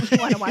home and you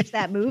want to watch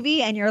that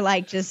movie and you're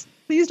like, just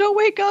please don't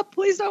wake up.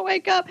 Please don't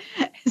wake up.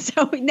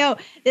 So no,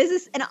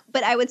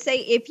 but I would say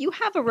if you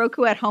have a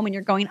Roku at home and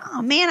you're going,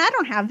 oh man, I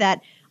don't have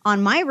that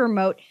on my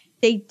remote.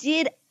 They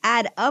did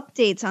add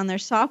updates on their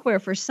software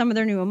for some of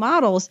their newer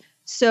models.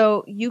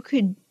 So you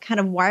could kind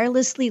of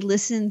wirelessly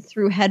listen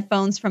through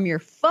headphones from your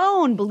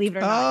phone, believe it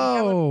or not. You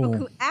have a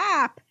Roku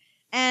app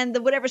and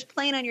whatever's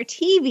playing on your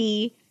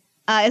TV,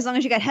 as long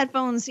as you got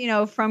headphones,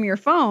 from your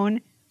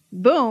phone,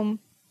 boom,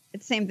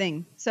 it's the same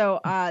thing. So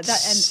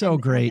so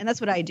great. And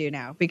that's what I do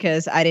now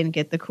because I didn't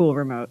get the cool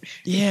remote.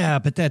 Yeah,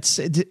 but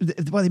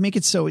they make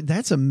it so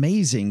that's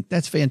amazing.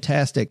 That's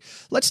fantastic.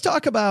 Let's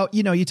talk about,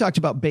 you talked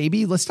about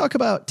baby. Let's talk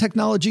about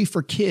technology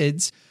for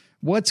kids.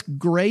 What's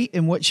great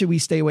and what should we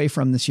stay away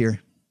from this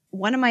year?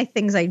 one of my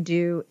things I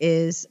do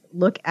is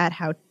look at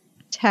how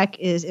tech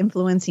is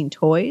influencing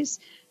toys.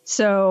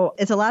 So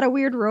it's a lot of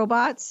weird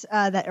robots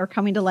that are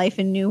coming to life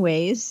in new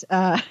ways.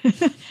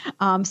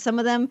 Some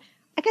of them,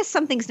 I guess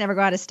some things never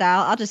go out of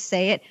style. I'll just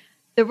say it.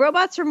 The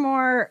robots are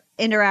more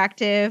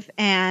interactive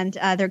and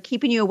they're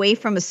keeping you away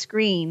from a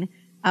screen,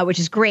 which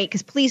is great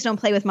because please don't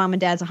play with mom and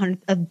dad's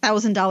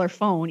 $1,000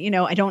 phone.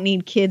 I don't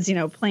need kids,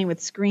 playing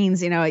with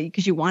screens,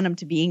 because you want them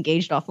to be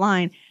engaged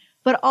offline.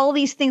 But all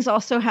these things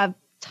also have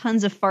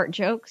tons of fart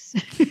jokes.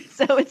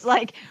 So it's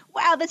like,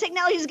 wow, the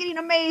technology is getting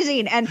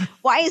amazing. And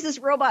why is this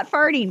robot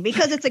farting?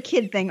 Because it's a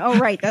kid thing. Oh,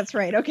 right. That's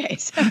right. Okay.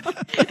 So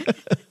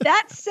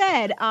that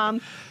said,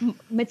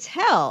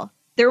 Mattel,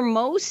 their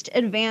most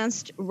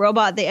advanced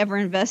robot they ever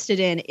invested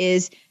in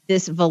is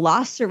this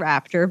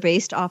Velociraptor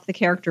based off the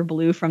character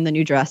Blue from the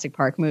new Jurassic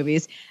Park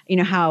movies. You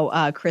know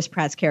how Chris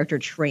Pratt's character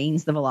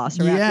trains the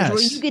Velociraptors, Yes.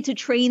 where you get to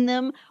train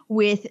them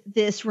with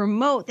this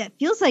remote that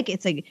feels like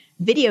it's a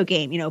video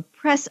game.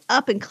 Press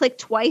up and click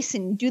twice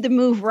and do the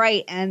move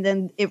right, and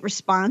then it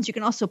responds. You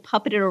can also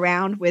puppet it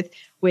around with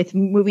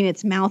moving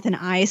its mouth and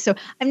eyes. So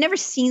I've never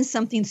seen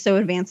something so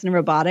advanced and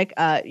robotic.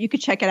 You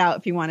could check it out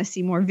if you want to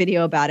see more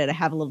video about it. I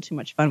have a little too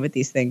much fun with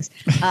these things.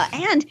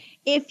 And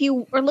if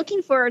you are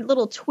looking for a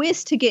little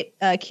twist to get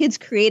kids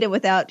creative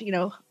without,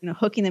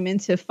 hooking them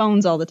into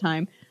phones all the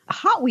time,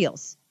 Hot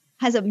Wheels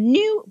has a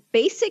new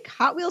basic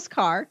Hot Wheels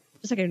car,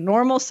 just like a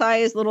normal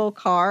size little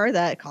car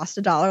that costs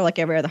 $1 like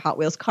every other Hot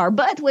Wheels car.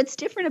 But what's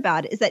different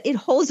about it is that it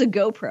holds a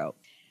GoPro.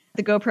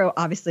 The GoPro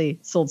obviously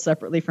sold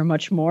separately for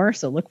much more,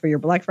 so look for your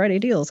Black Friday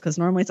deals because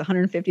normally it's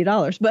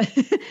 $150.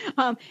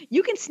 But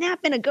you can snap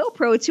in a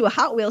GoPro to a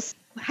Hot Wheels,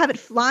 have it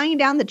flying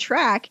down the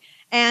track,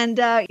 and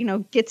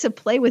get to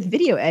play with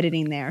video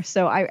editing there.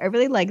 So I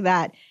really like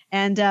that.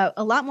 And a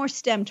lot more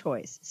STEM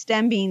toys.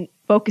 STEM being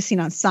focusing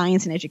on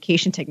science and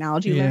education,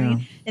 technology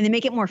learning, and they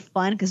make it more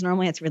fun because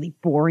normally it's really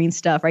boring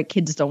stuff, right?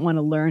 Kids don't want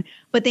to learn.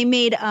 But they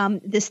made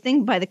this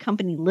thing by the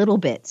company Little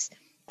Bits.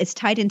 It's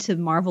tied into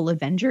Marvel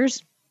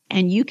Avengers.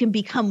 And you can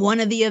become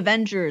one of the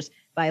Avengers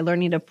by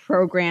learning to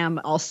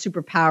program all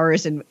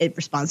superpowers, and it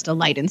responds to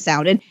light and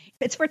sound. And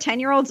it's for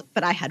 10-year-olds,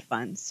 but I had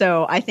fun.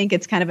 So I think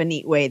it's kind of a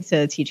neat way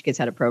to teach kids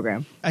how to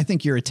program. I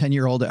think you're a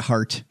 10-year-old at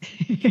heart.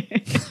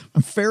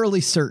 I'm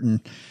fairly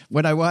certain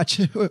when I watch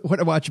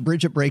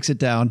Bridget breaks it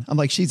down, I'm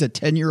like, she's a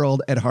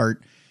 10-year-old at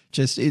heart.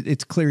 Just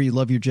it's clear you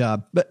love your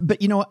job. But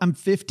I'm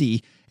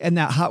 50 and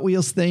that Hot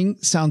Wheels thing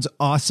sounds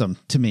awesome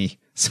to me.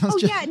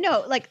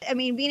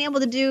 Being able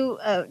to do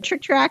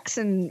trick tracks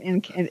and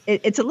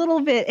it's a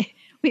little bit.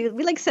 We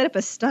like set up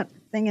a stunt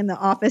thing in the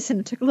office and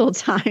it took a little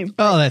time.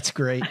 Oh, that's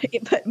great.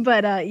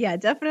 But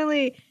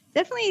definitely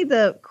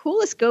the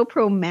coolest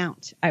GoPro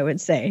mount, I would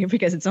say,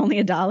 because it's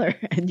only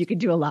 $1 and you can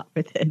do a lot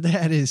with it.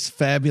 That is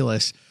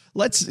fabulous.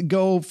 Let's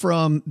go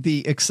from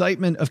the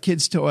excitement of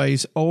kids'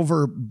 toys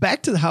over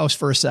back to the house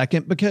for a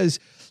second, because,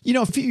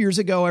 a few years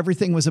ago,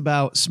 everything was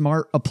about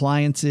smart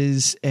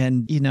appliances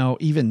and,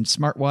 even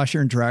smart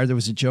washer and dryer. There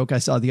was a joke I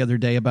saw the other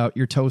day about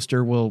your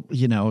toaster will,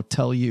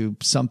 tell you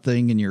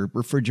something and your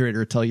refrigerator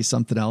will tell you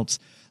something else.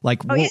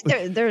 Like,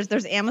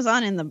 there's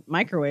Amazon in the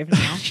microwave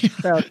now.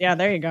 So yeah,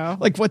 there you go.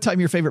 Like what time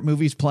your favorite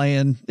movie's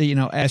playing,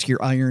 ask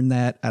your iron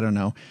that. I don't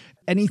know.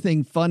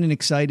 Anything fun and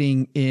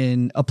exciting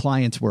in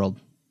appliance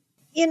world?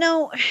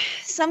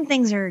 Some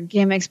things are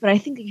gimmicks, but I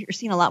think that you're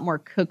seeing a lot more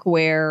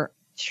cookware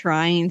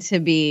trying to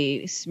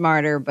be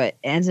smarter, but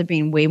ends up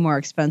being way more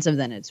expensive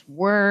than it's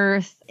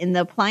worth. In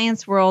the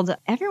appliance world,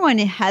 everyone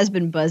has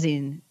been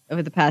buzzing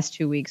over the past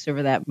 2 weeks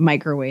over that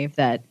microwave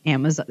that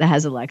Amazon that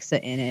has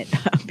Alexa in it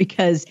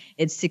because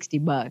it's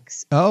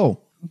 $60. Oh,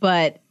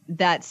 but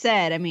that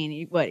said,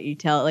 you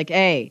tell it like,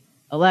 hey,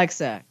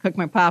 Alexa, cook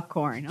my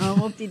popcorn. Oh,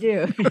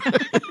 whoop-de-doo.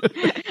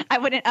 I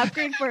wouldn't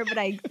upgrade for it, but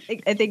I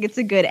think it's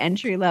a good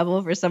entry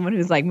level for someone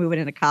who's like moving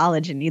into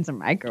college and needs a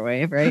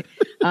microwave, right?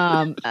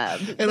 And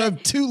I'm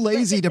too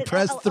lazy to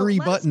press three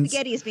buttons.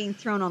 Spaghetti is being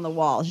thrown on the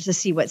wall just to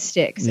see what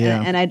sticks.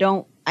 Yeah. And I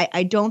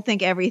don't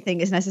think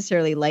everything is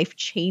necessarily life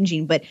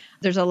changing, but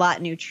there's a lot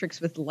of new tricks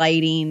with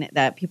lighting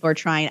that people are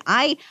trying.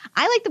 I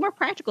like the more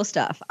practical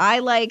stuff. I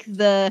like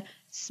the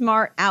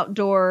smart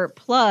outdoor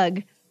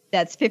plug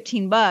that's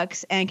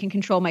 $15 and can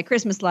control my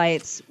Christmas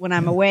lights when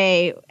I'm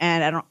away,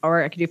 and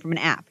I can do it from an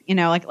app.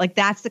 Like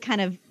that's the kind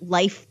of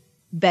life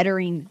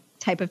bettering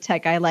type of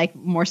tech I like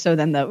more so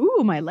than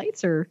my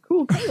lights are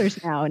cool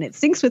colors now and it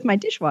syncs with my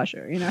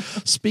dishwasher.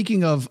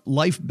 Speaking of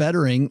life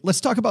bettering, let's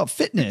talk about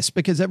fitness,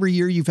 because every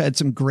year you've had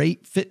some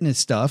great fitness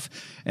stuff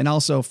and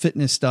also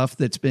fitness stuff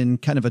that's been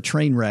kind of a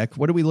train wreck.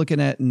 What are we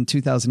looking at in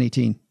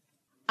 2018?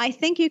 I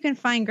think you can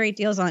find great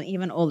deals on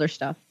even older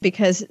stuff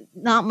because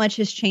not much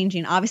is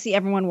changing. Obviously,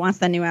 everyone wants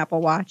that new Apple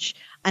Watch,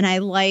 and I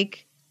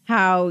like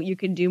how you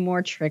can do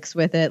more tricks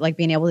with it, like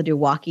being able to do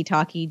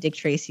walkie-talkie, Dick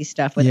Tracy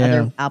stuff with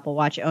other Apple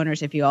Watch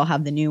owners if you all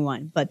have the new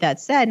one. But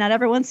that said, not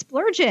everyone's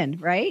splurging,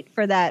 right,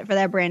 for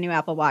that brand new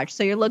Apple Watch.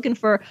 So you're looking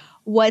for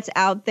what's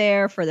out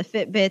there for the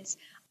Fitbits.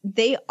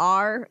 They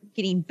are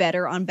getting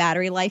better on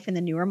battery life in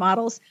the newer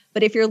models.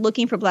 But if you're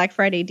looking for Black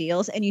Friday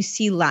deals and you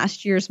see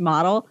last year's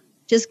model,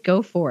 just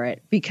go for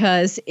it,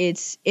 because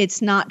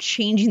it's not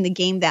changing the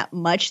game that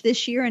much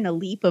this year in a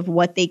leap of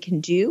what they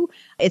can do.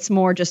 It's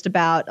more just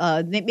about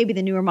maybe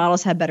the newer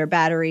models have better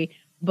battery,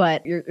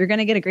 but you're going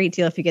to get a great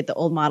deal if you get the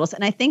old models.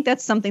 And I think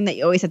that's something that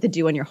you always have to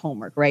do on your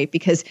homework, right?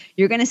 Because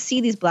you're going to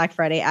see these Black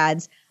Friday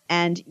ads,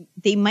 and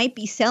they might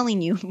be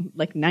selling you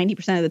like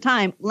 90% of the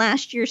time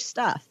last year's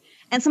stuff.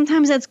 And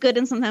sometimes that's good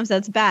and sometimes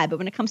that's bad. But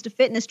when it comes to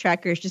fitness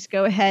trackers, just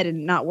go ahead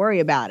and not worry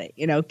about it.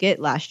 Get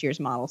last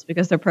year's models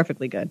because they're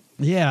perfectly good.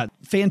 Yeah,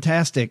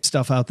 fantastic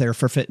stuff out there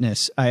for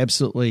fitness. I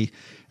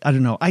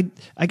don't know.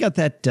 I got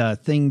that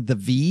thing, the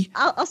V.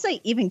 I'll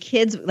say even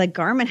kids, like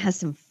Garmin has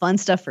some fun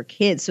stuff for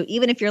kids. So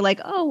even if you're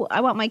like, oh,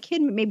 I want my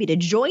kid maybe to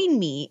join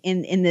me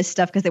in this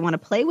stuff because they want to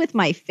play with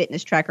my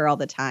fitness tracker all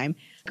the time,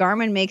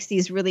 Garmin makes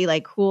these really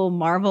like cool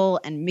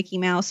Marvel and Mickey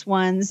Mouse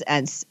ones,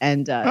 and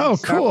Star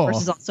cool. Wars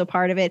is also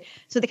part of it.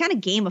 So they kind of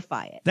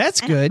gamify it.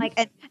 That's good.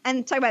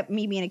 And talk about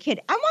me being a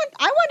kid. I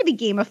want to be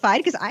gamified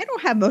because I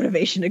don't have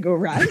motivation to go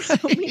run. So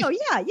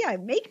yeah,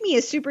 make me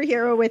a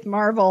superhero with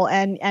Marvel,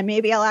 and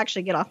maybe I'll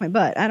actually get off my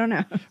butt. I don't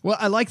know. Well,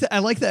 I like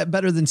that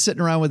better than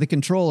sitting around with a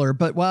controller.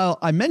 But while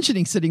I'm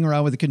mentioning sitting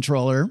around with a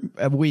controller,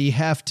 we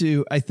have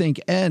to, I think,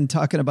 end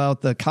talking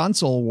about the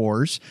console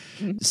wars.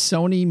 Mm-hmm.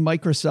 Sony,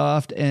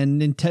 Microsoft,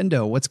 and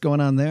Nintendo. What's going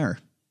on there?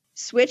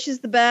 Switch is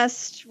the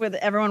best, where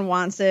everyone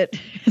wants it.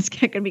 It's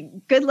going to be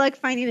good luck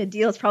finding a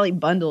deal. It's probably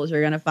bundles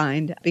you're going to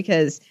find,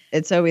 because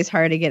it's always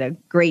hard to get a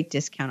great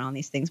discount on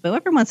these things. But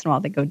every once in a while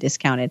they go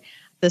discounted.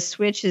 The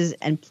Switch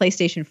and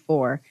PlayStation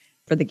 4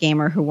 for the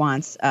gamer who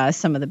wants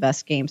some of the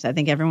best games. I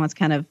think everyone's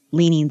kind of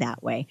leaning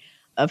that way.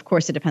 Of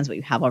course, it depends what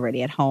you have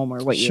already at home or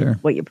what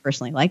you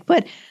personally like.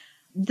 But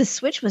the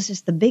Switch was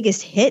just the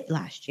biggest hit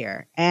last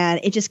year, and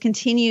it just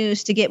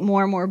continues to get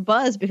more and more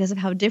buzz because of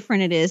how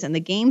different it is. And the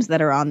games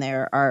that are on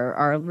there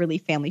are really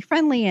family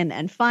friendly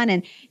and fun.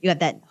 And you have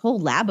that whole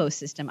Labo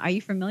system. Are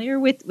you familiar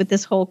with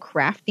this whole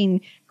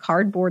crafting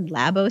cardboard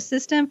Labo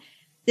system?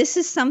 This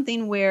is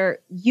something where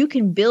you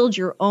can build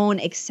your own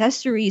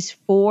accessories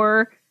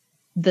for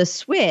the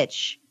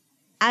Switch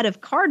out of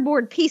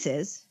cardboard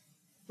pieces,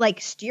 like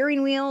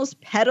steering wheels,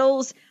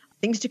 pedals,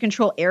 things to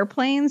control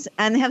airplanes,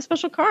 and they have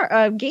special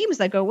games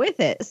that go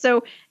with it.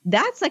 So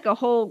that's like a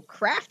whole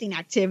crafting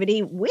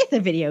activity with a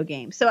video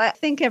game. So I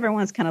think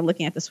everyone's kind of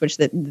looking at the Switch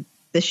that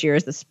this year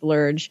is the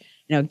splurge,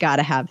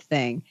 gotta have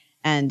thing.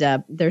 And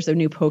there's a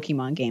new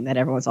Pokemon game that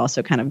everyone's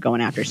also kind of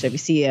going after. So if you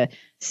see a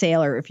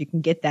sale or if you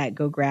can get that,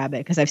 go grab it,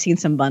 because I've seen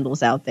some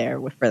bundles out there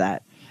for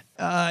that.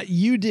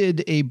 You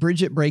did a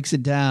Bridget Breaks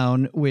It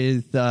Down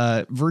with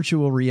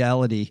virtual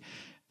reality.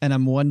 And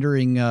I'm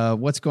wondering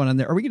what's going on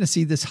there. Are we going to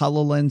see this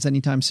HoloLens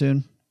anytime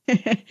soon?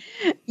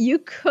 You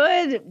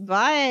could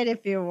buy it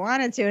if you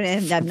wanted to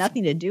and have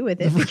nothing to do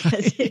with it,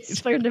 because it's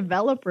for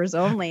developers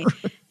only.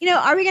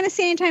 Are we going to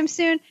see it anytime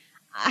soon?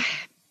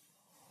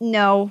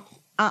 No.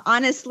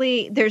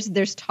 Honestly,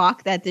 there's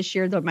talk that this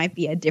year there might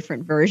be a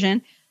different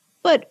version.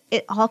 But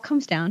it all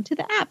comes down to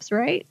the apps,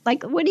 right?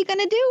 Like, what are you going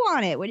to do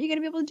on it? What are you going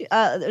to be able to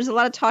do? There's a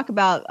lot of talk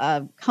about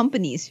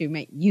companies who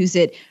might use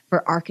it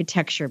for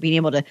architecture, being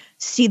able to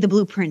see the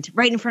blueprint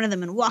right in front of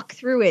them and walk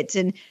through it,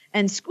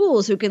 and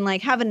schools who can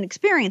like have an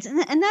experience.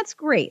 And that's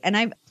great. And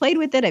I've played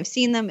with it. I've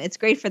seen them. It's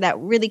great for that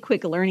really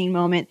quick learning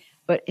moment.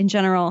 But in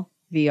general,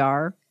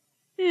 VR,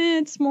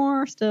 it's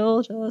more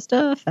still just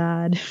a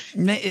fad.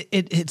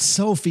 It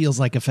so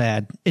feels like a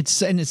fad. It's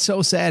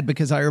so sad,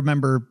 because I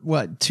remember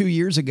 2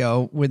 years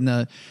ago when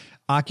the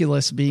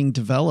Oculus being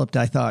developed,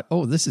 I thought,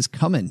 oh, this is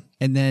coming.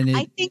 And then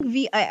I think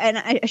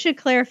I should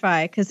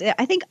clarify, because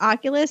I think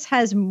Oculus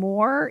has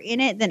more in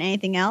it than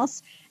anything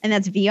else, and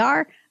that's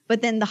VR.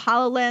 But then the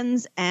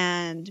HoloLens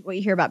and what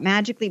you hear about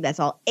Magic Leap, that's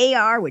all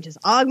AR, which is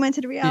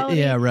augmented reality.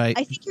 Yeah, right.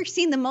 I think you're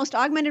seeing the most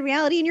augmented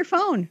reality in your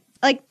phone.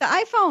 Like the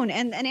iPhone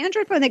and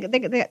Android phone,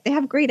 they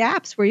have great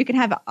apps where you can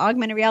have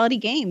augmented reality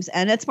games,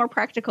 and it's more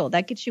practical.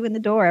 That gets you in the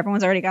door.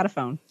 Everyone's already got a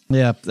phone.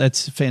 Yeah,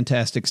 that's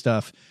fantastic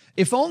stuff.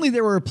 If only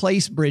there were a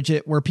place,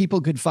 Bridget, where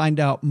people could find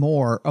out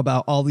more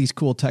about all these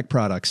cool tech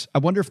products. I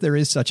wonder if there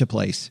is such a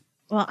place.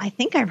 Well, I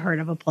think I've heard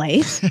of a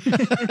place.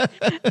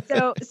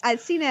 So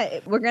I've seen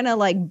it. We're going to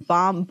like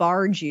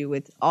bombard you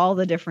with all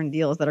the different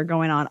deals that are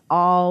going on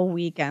all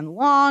weekend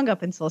long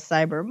up until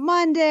Cyber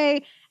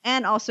Monday.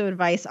 And also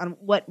advice on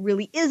what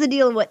really is a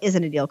deal and what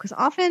isn't a deal. Because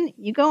often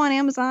you go on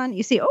Amazon,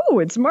 you see, oh,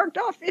 it's marked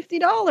off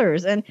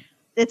 $50. And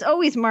it's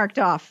always marked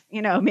off,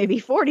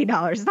 maybe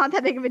 $40. It's not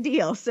that big of a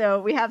deal.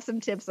 So we have some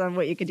tips on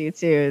what you could do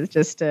too,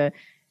 just to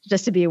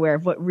be aware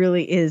of what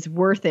really is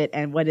worth it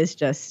and what is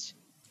just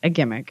a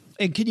gimmick.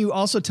 And can you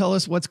also tell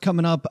us what's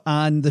coming up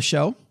on the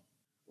show?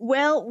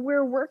 Well,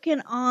 we're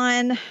working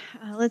on,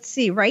 let's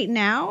see, right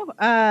now,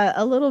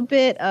 a little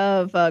bit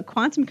of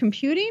quantum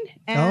computing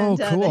and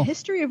cool. The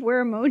history of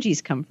where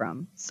emojis come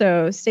from.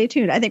 So stay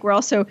tuned. I think we're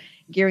also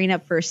gearing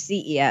up for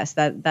CES.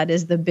 That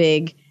is the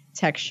big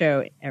tech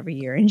show every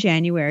year in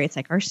January. It's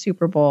like our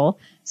Super Bowl.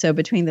 So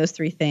between those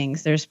three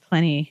things, there's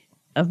plenty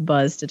of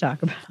buzz to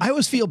talk about. I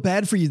always feel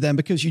bad for you then,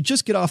 because you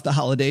just get off the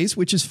holidays,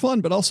 which is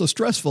fun, but also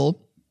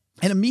stressful.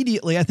 And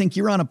immediately, I think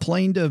you're on a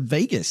plane to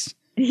Vegas.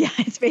 Yeah,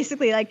 it's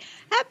basically like,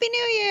 Happy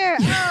New Year.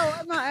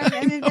 Oh,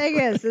 I'm in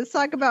Vegas. Let's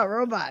talk about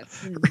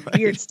robots and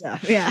weird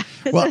stuff. Yeah,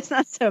 well, so it's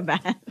not so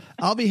bad.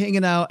 I'll be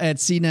hanging out at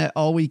CNET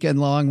all weekend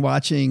long,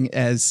 watching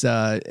as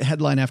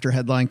headline after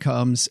headline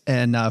comes.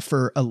 And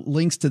for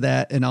links to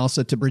that and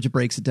also to Bridget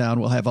Breaks It Down,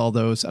 we'll have all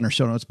those on our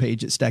show notes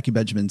page at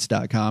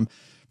stackingbenjamins.com.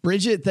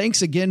 Bridget,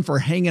 thanks again for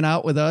hanging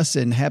out with us,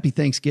 and happy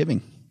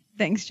Thanksgiving.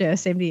 Thanks, Joe.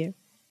 Same to you.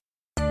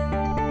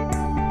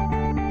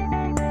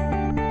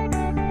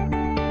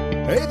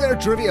 Hey there,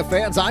 trivia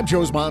fans. I'm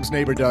Joe's mom's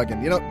neighbor, Doug.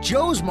 And,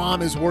 Joe's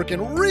mom is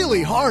working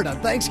really hard on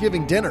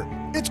Thanksgiving dinner.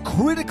 It's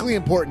critically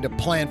important to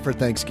plan for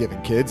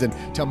Thanksgiving, kids. And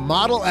to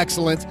model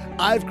excellence,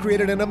 I've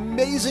created an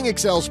amazing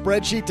Excel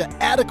spreadsheet to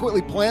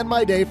adequately plan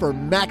my day for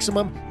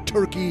maximum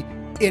turkey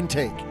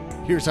intake.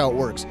 Here's how it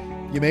works.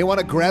 You may want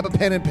to grab a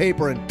pen and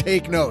paper and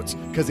take notes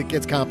because it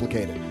gets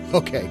complicated.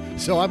 Okay,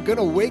 so I'm going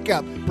to wake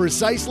up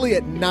precisely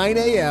at 9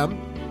 a.m.,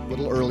 a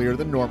little earlier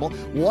than normal,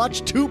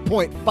 watch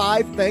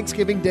 2.5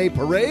 Thanksgiving Day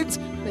parades,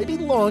 maybe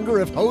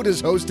longer if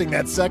Hoda's hosting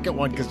that second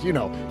one, because,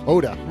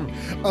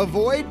 Hoda.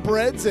 Avoid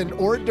breads and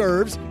hors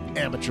d'oeuvres.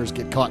 Amateurs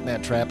get caught in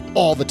that trap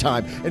all the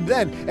time. And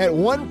then at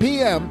 1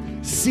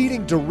 p.m.,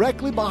 seating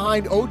directly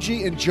behind OG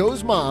and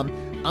Joe's mom,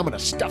 I'm going to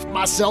stuff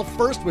myself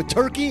first with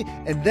turkey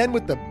and then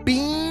with the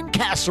bean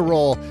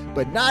casserole,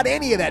 but not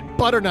any of that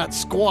butternut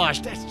squash.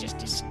 That's just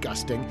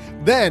disgusting.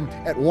 Then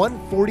at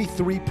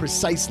 1:43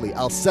 precisely,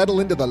 I'll settle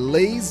into the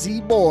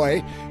lazy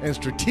boy and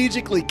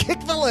strategically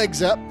kick the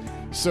legs up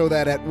so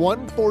that at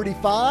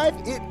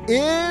 1:45 it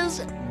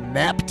is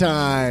nap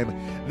time.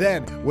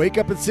 Then wake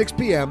up at 6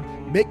 p.m.,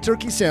 make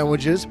turkey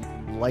sandwiches,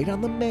 light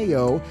on the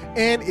mayo,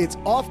 and it's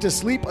off to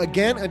sleep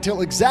again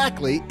until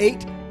exactly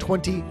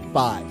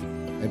 8:25.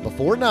 And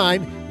before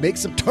 9, make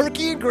some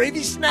turkey and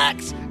gravy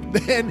snacks.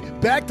 Then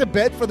back to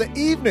bed for the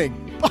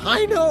evening.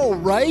 I know,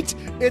 right?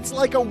 It's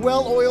like a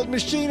well-oiled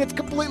machine. It's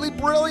completely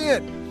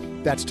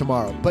brilliant. That's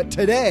tomorrow. But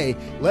today,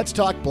 let's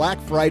talk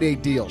Black Friday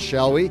deals,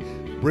 shall we?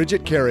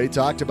 Bridget Carey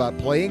talked about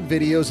playing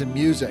videos and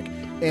music,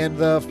 and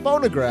the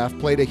phonograph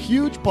played a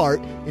huge part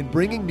in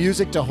bringing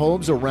music to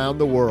homes around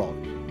the world.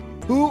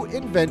 Who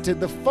invented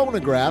the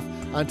phonograph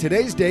on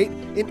today's date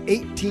in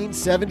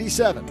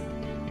 1877?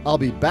 I'll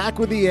be back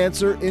with the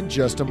answer in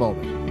just a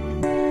moment.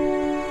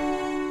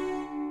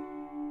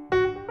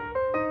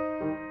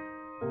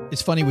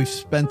 It's funny, we've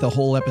spent the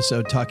whole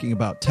episode talking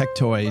about tech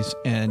toys,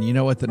 and you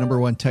know what the number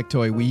one tech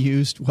toy we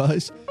used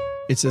was?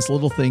 It's this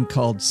little thing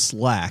called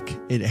Slack.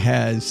 It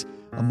has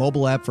a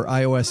mobile app for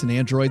iOS and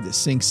Android that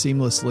syncs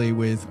seamlessly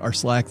with our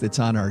Slack that's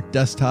on our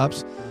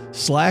desktops.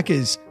 Slack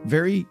is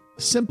very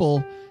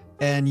simple,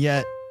 and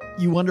yet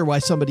you wonder why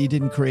somebody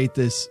didn't create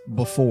this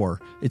before.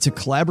 It's a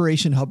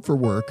collaboration hub for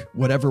work,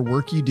 whatever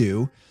work you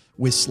do.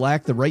 With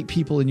Slack, the right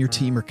people in your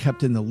team are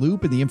kept in the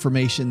loop, and the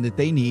information that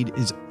they need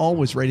is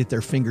always right at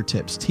their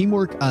fingertips.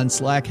 Teamwork on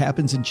Slack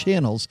happens in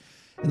channels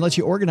and lets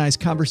you organize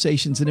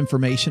conversations and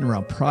information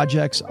around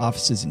projects,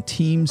 offices, and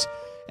teams.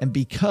 And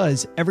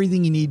because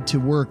everything you need to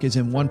work is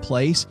in one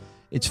place,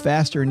 it's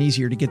faster and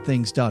easier to get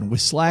things done.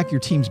 With Slack, your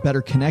team's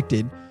better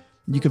connected.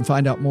 You can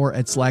find out more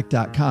at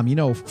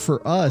slack.com.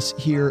 For us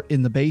here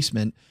in the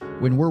basement,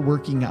 when we're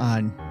working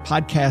on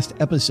podcast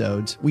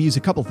episodes, we use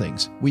a couple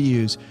things. We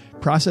use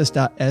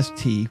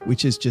process.st,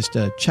 which is just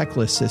a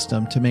checklist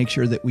system to make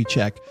sure that we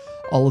check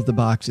all of the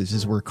boxes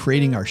as we're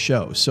creating our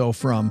show. So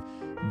from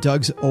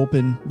Doug's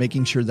Open,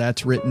 making sure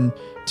that's written,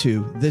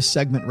 to this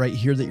segment right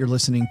here that you're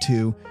listening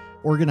to,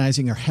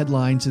 organizing our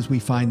headlines as we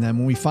find them.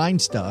 When we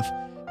find stuff,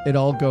 it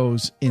all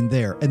goes in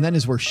there. And then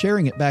as we're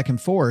sharing it back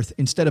and forth,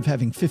 instead of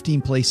having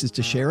 15 places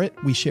to share it,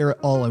 we share it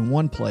all in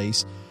one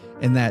place,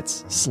 and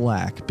that's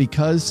Slack.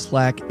 Because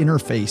Slack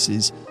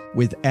interfaces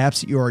with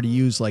apps that you already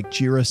use like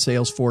Jira,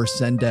 Salesforce,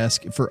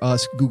 Zendesk, for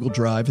us, Google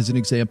Drive as an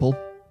example.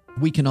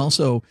 We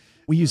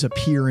use a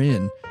peer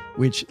in,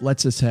 which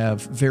lets us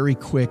have very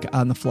quick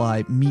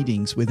on-the-fly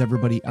meetings with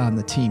everybody on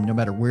the team, no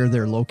matter where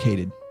they're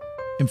located.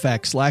 In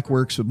fact, Slack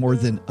works with more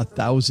than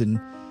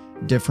 1,000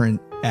 different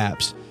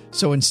apps.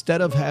 So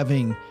instead of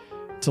having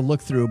to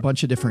look through a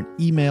bunch of different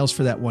emails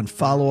for that one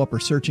follow-up or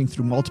searching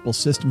through multiple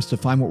systems to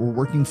find what we're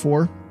working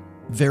for,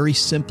 very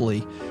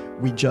simply,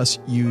 we just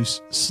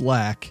use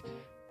Slack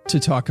to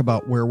talk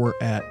about where we're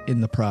at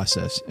in the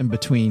process. And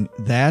between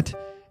that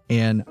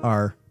and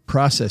our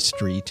process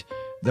street,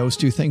 those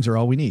two things are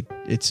all we need.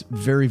 It's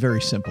very,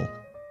 very simple.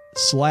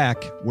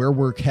 Slack, where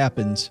work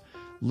happens.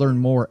 Learn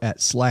more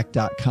at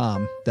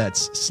slack.com.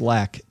 That's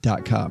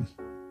slack.com.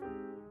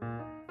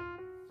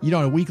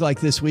 A week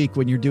like this week,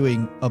 when you're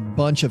doing a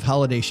bunch of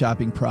holiday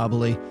shopping,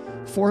 probably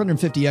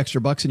 $450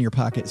 extra bucks in your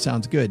pocket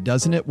sounds good,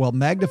 doesn't it? Well,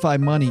 Magnify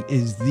Money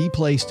is the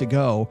place to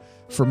go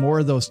for more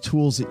of those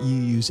tools that you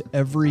use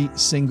every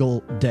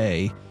single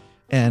day.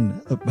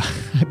 And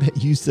I bet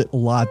you used it a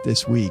lot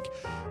this week.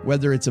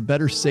 Whether it's a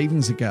better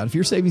savings account, if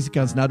your savings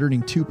account's not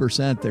earning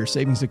 2%, their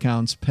savings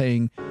account's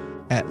paying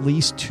at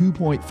least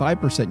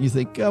 2.5%. You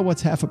think, oh,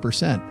 what's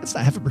 0.5%? That's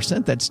not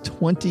 0.5%. That's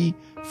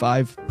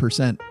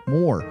 25%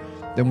 more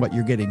than what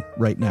you're getting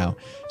right now.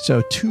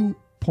 So 2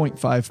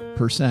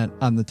 0.5%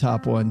 on the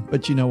top one.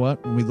 But you know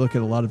what? When we look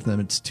at a lot of them,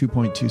 it's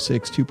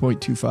 2.26,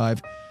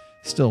 2.25.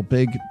 Still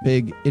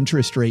big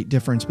interest rate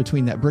difference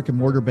between that brick and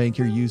mortar bank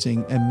you're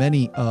using and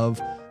many of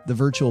the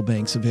virtual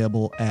banks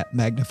available at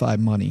Magnify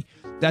Money.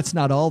 That's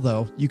not all,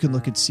 though. You can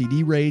look at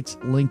CD rates,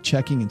 linked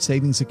checking and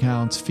savings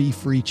accounts,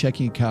 fee-free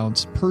checking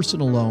accounts,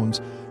 personal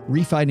loans,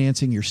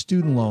 refinancing your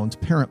student loans,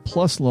 Parent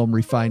Plus loan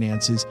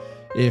refinances.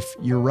 If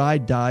your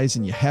ride dies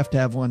and you have to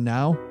have one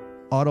now,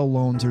 auto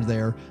loans are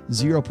there,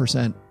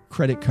 0%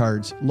 credit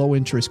cards, low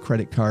interest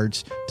credit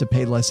cards to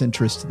pay less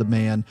interest to the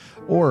man.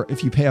 Or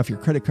if you pay off your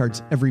credit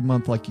cards every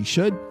month like you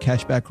should,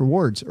 cashback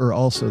rewards are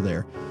also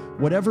there.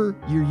 Whatever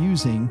you're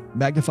using,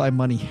 Magnify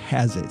Money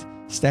has it.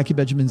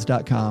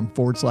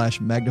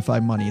 StackyBenjamins.com/Magnify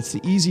Money. It's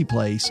the easy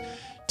place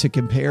to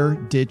compare,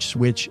 ditch,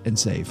 switch, and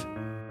save.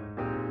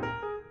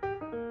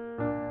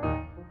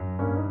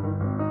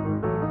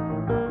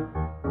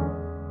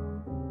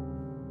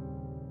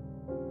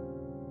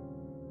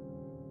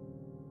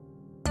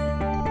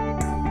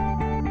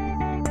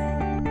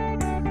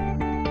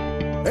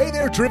 Hey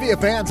there, trivia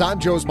fans. I'm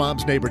Joe's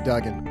mom's neighbor,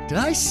 Duggan. Did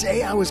I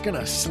say I was going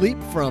to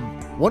sleep from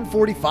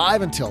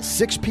 1:45 until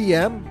 6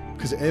 p.m.?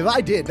 Because if I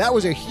did, that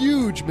was a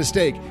huge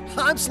mistake.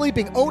 I'm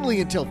sleeping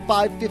only until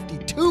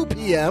 5:52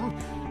 p.m.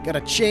 Got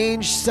to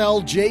change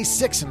cell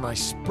J6 in my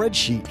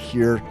spreadsheet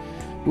here.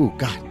 Ooh,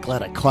 God,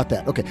 glad I caught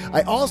that. Okay,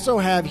 I also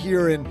have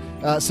here in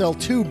cell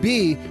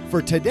 2B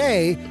for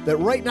today that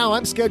right now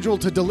I'm scheduled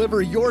to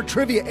deliver your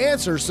trivia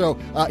answer. So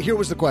here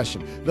was the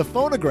question. The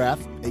phonograph,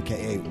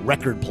 a.k.a.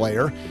 record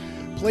player,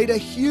 played a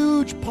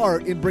huge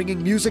part in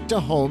bringing music to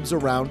homes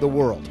around the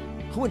world.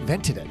 Who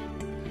invented it?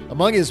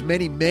 Among his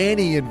many,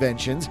 many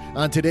inventions,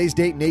 on today's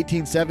date in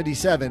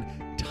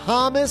 1877,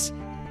 Thomas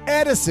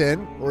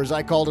Edison, or as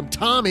I called him,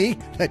 Tommy,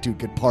 that dude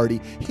could party,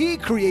 he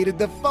created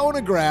the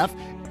phonograph.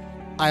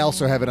 I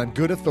also have it on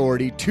good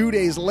authority. 2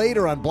 days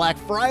later, on Black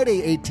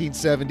Friday,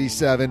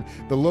 1877,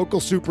 the local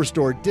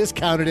superstore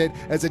discounted it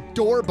as a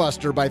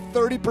doorbuster by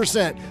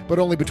 30%, but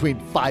only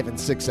between 5 and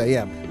 6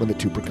 a.m. when the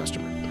 2 per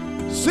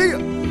customer. See ya!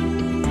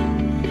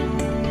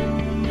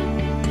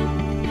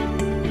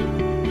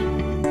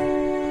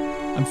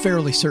 I'm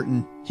fairly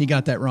certain he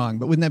got that wrong,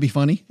 but wouldn't that be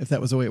funny if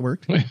that was the way it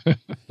worked?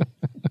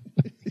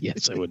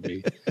 Yes, it would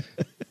be.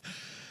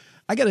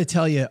 I got to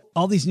tell you,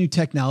 all these new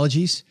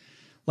technologies,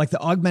 like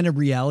the augmented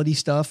reality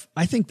stuff,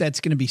 I think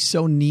that's going to be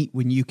so neat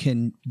when you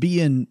can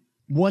be in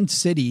one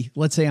city.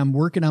 Let's say I'm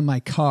working on my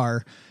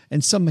car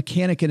and some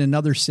mechanic in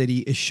another city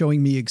is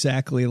showing me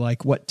exactly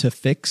like what to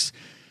fix.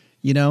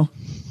 You know,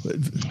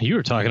 you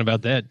were talking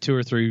about that 2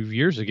 or 3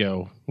 years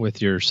ago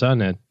with your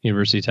son at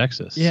University of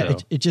Texas. Yeah, so.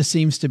 it just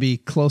seems to be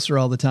closer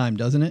all the time,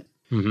 doesn't it?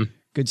 Mm-hmm.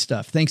 Good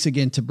stuff. Thanks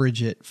again to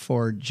Bridget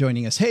for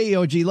joining us. Hey,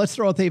 OG, let's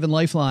throw out the Haven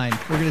Lifeline.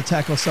 We're going to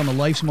tackle some of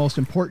life's most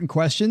important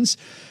questions.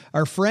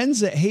 Our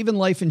friends at Haven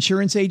Life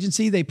Insurance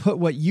Agency, they put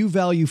what you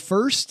value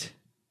first.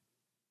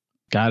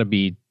 Got to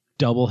be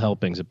double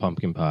helpings of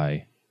pumpkin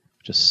pie.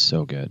 Just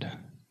so good.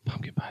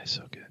 Pumpkin pie is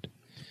so good.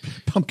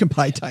 Pumpkin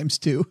pie times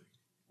 2.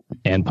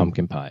 And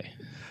pumpkin pie.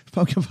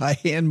 Pumpkin pie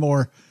and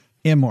more.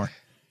 And more.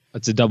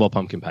 It's a double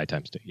pumpkin pie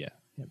times 2. Yeah,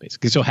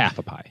 basically. So half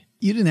a pie.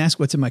 You didn't ask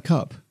what's in my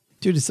cup.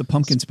 Dude, it's the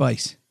pumpkin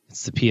spice.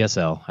 It's the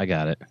PSL. I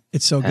got it.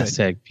 It's so good.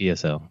 Hashtag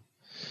PSL.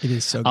 It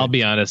is so good. I'll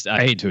be honest.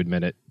 I hate to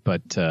admit it,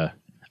 but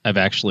I've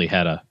actually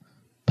had a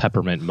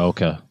peppermint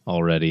mocha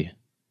already.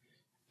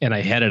 And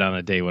I had it on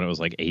a day when it was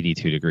like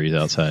 82 degrees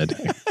outside.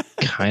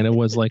 Kind of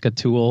was like a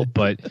tool,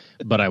 but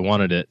I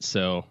wanted it.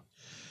 So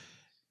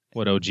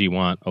what OG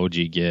want,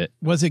 OG get.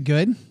 Was it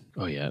good?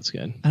 Oh, yeah, it's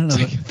good. I don't know.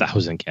 It's like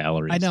 1,000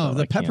 calories. I know.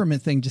 The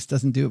peppermint thing just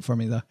doesn't do it for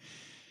me, though.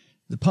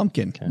 The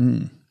pumpkin.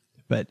 Okay.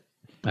 But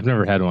I've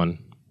never had one.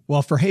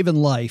 Well, for Haven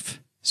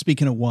Life,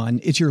 speaking of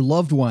one, it's your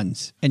loved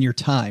ones and your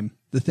time,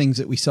 the things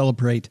that we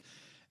celebrate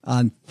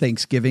on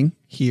Thanksgiving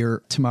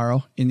here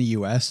tomorrow in the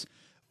U.S.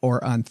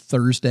 or on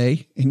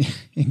Thursday in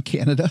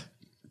Canada,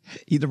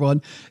 either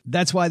one.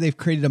 That's why they've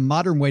created a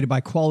modern way to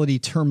buy quality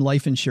term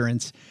life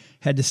insurance.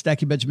 Head to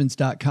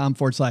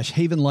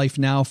StackyBenjamins.com/Haven Life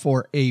now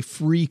for a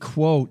free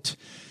quote.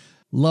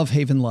 Love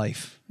Haven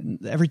Life.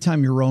 And every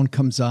time your own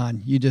comes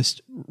on, you just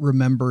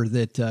remember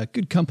that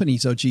good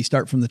companies, OG,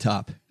 start from the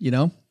top, you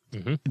know?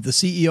 Mm-hmm. If the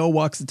CEO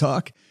walks the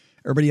talk,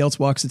 everybody else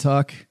walks the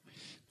talk,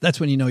 that's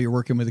when you know you're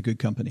working with a good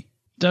company.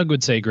 Doug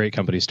would say great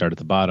companies start at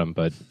the bottom,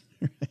 but...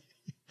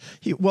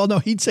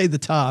 he'd say the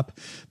top,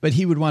 but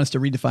he would want us to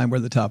redefine where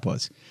the top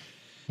was.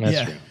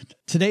 That's true.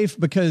 Today,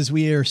 because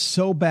we are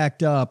so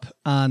backed up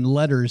on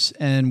letters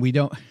and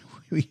we're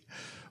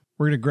going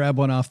to grab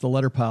one off the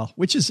letter pile,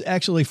 which is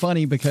actually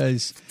funny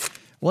because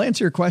we'll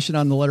answer your question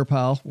on the letter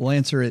pile. We'll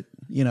answer it,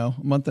 a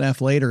month and a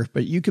half later,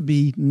 but you could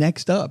be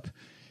next up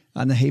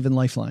on the Haven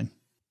Lifeline.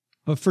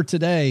 But for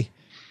today,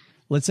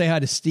 let's say hi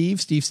to Steve.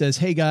 Steve says,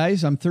 hey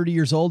guys, I'm 30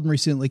 years old and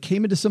recently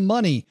came into some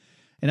money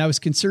and I was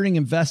considering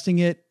investing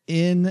it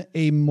in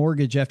a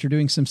mortgage after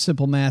doing some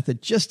simple math.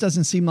 It just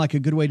doesn't seem like a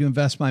good way to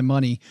invest my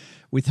money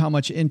with how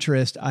much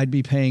interest I'd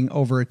be paying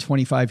over a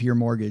 25-year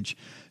mortgage.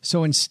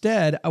 So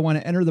instead, I want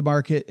to enter the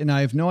market, and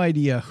I have no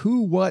idea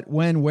who, what,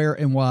 when, where,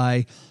 and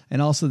why,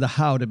 and also the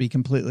how, to be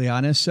completely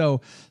honest. So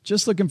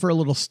just looking for a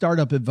little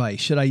startup advice.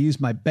 Should I use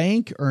my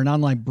bank or an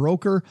online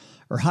broker,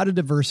 or how to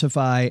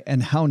diversify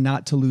and how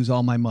not to lose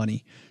all my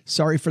money?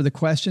 Sorry for the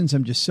questions.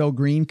 I'm just so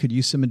green. Could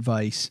use some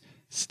advice.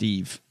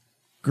 Steve.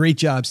 Great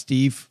job,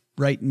 Steve,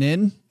 writing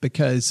in,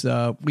 because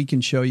we can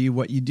show you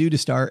what you do to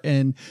start.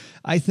 And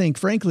I think,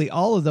 frankly,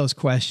 all of those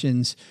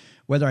questions,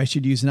 whether I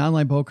should use an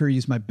online broker or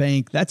use my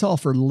bank, that's all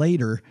for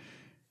later.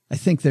 I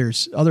think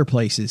there's other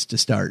places to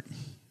start.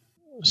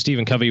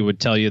 Stephen Covey would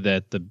tell you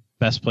that the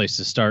best place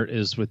to start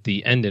is with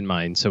the end in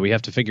mind. So we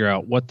have to figure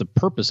out what the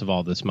purpose of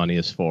all this money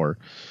is for.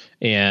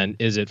 And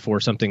is it for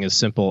something as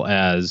simple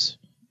as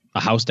a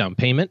house down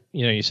payment?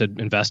 You know, you said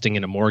investing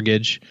in a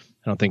mortgage.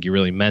 I don't think you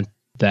really meant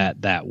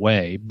that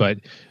way, but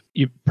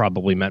you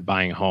probably meant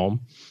buying a home.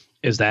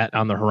 Is that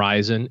on the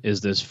horizon? Is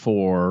this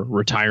for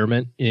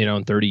retirement,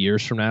 in 30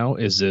 years from now?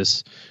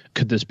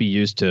 Could this be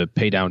used to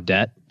pay down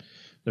debt?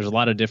 There's a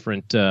lot of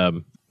different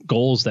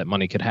goals that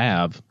money could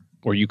have,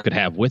 or you could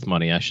have with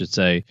money, I should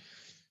say.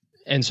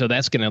 And so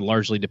that's going to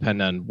largely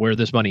depend on where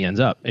this money ends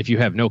up. If you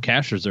have no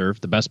cash reserve,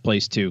 the best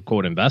place to,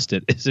 quote, invest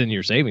it is in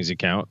your savings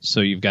account.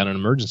 So you've got an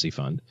emergency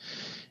fund.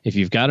 If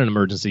you've got an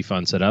emergency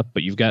fund set up,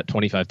 but you've got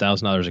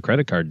 $25,000 of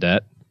credit card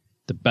debt,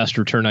 the best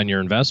return on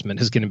your investment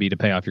is going to be to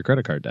pay off your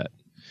credit card debt.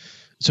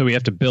 So we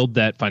have to build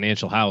that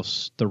financial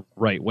house the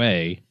right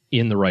way,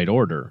 in the right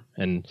order.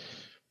 And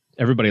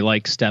everybody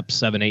likes steps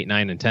 7, 8,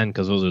 9, and 10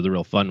 because those are the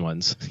real fun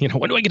ones.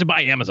 When do I get to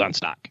buy Amazon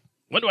stock?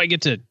 When do I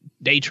get to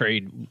day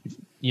trade,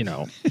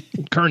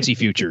 currency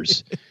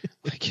futures?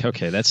 Like,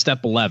 okay, that's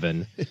step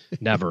 11.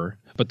 Never.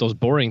 But those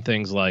boring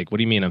things like, what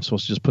do you mean I'm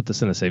supposed to just put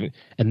this in a savings?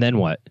 And then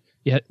what?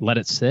 Yeah, let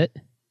it sit?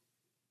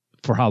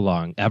 For how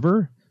long?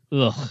 Ever?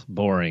 Ugh,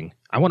 boring.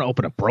 I want to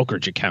open a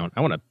brokerage account.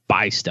 I want to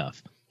buy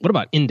stuff. What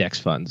about index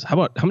funds?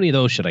 How many of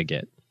those should I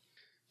get?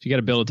 So you got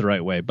to build it the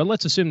right way. But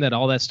let's assume that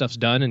all that stuff's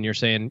done and you're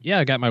saying, yeah,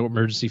 I got my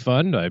emergency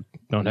fund. I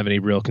don't have any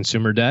real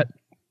consumer debt.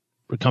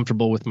 We're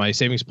comfortable with my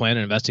savings plan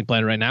and investing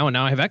plan right now. And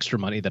now I have extra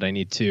money that I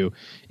need to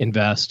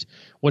invest.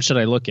 What should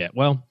I look at?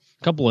 Well,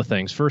 a couple of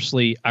things.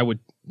 Firstly, I would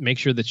make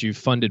sure that you've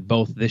funded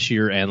both this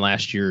year and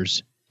last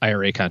year's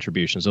IRA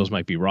contributions. Those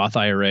might be Roth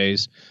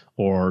IRAs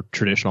or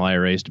traditional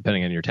IRAs,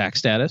 depending on your tax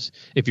status.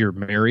 If you're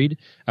married,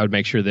 I would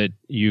make sure that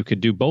you could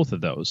do both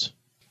of those.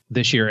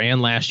 This year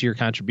and last year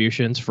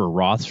contributions for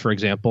Roths, for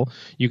example,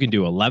 you can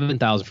do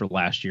 $11,000 for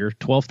last year,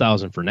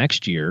 $12,000 for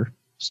next year,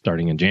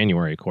 starting in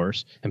January, of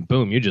course, and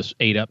boom, you just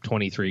ate up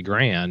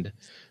 $23,000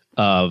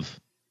 of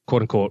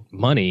quote unquote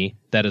money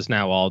that is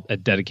now all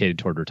dedicated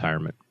toward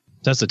retirement.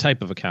 That's the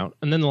type of account.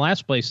 And then the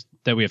last place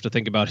that we have to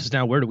think about is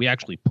now, where do we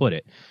actually put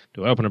it?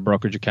 Do I open a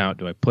brokerage account?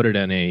 Do I put it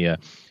in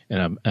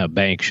a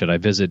bank? Should I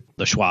visit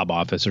the Schwab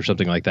office or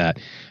something like that?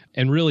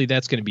 And really,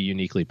 that's going to be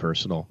uniquely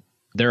personal.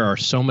 There are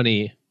so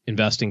many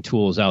investing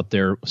tools out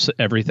there,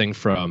 everything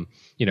from,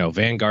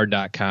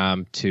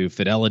 Vanguard.com to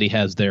Fidelity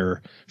has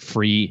their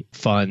free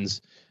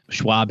funds.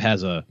 Schwab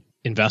has a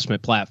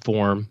investment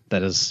platform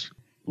that is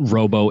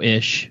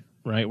robo-ish,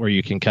 right? Where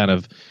you can kind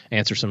of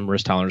answer some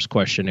risk tolerance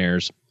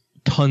questionnaires.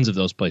 Tons of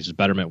those places,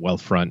 Betterment,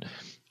 Wealthfront,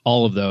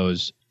 all of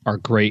those are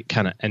great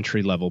kind of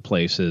entry-level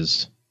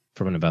places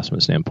from an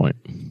investment standpoint.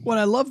 What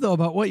I love, though,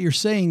 about what you're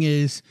saying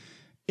is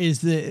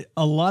that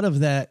a lot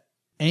of that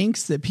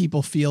angst that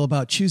people feel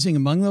about choosing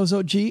among those,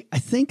 OG, I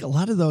think a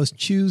lot of those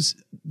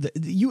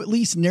you at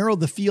least narrow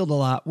the field a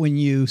lot when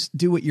you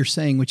do what you're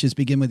saying, which is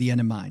begin with the end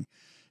in mind.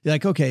 You're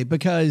like, okay,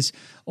 because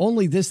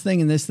only this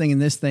thing and this thing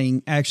and this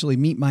thing actually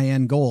meet my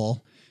end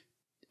goal,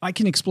 I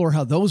can explore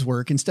how those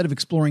work instead of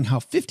exploring how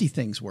 50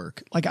 things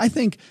work. Like, I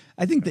think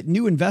that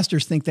new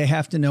investors think they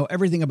have to know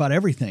everything about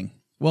everything.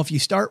 Well, if you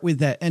start with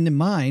that end in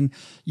mind,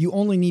 you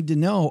only need to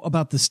know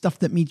about the stuff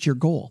that meets your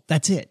goal.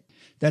 That's it.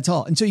 That's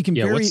all. And so you can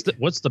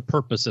what's the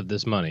purpose of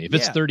this money? If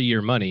it's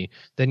 30-year money,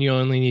 then you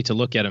only need to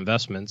look at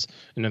investments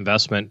and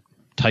investment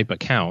type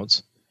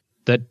accounts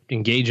that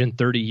engage in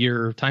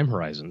 30-year time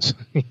horizons.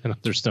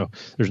 There's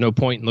no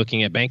point in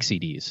looking at bank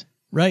CDs.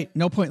 Right.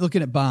 No point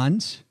looking at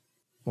bonds.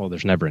 Well,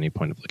 there's never any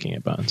point of looking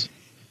at bonds.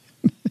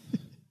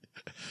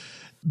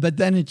 But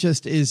then it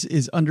just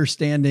is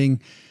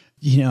understanding,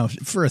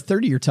 for a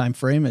 30-year time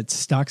frame, it's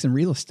stocks and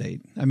real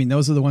estate. I mean,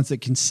 those are the ones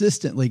that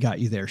consistently got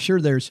you there.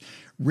 Sure, there's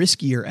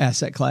riskier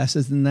asset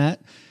classes than that,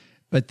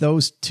 but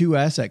those two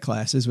asset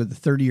classes with the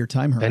 30-year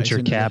time horizon.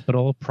 Venture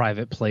capital,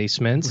 private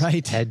placements,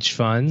 right. Hedge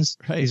funds.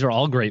 Right. These are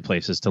all great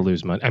places to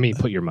lose money. I mean,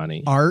 put your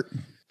money. Art,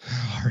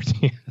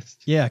 yes.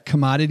 Yeah,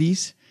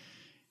 commodities.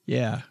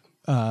 Yeah.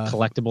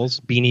 Collectibles,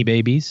 Beanie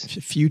Babies,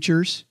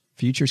 futures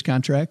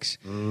contracts.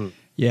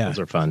 Yeah. Those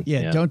are fun.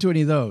 Yeah. Don't do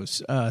any of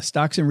those.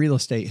 Stocks and real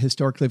estate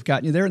historically have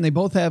gotten you there, and they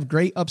both have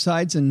great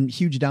upsides and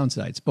huge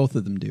downsides. Both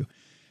of them do.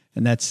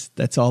 And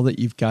that's all that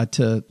you've got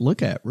to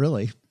look at,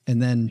 really.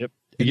 And then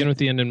begin with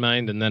the end in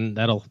mind, and then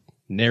that'll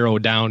narrow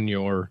down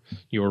your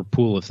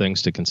pool of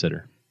things to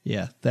consider.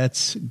 Yeah,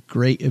 that's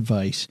great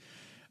advice.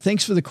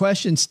 Thanks for the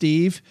question,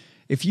 Steve.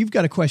 If you've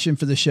got a question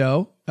for the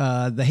show,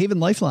 the Haven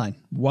Lifeline,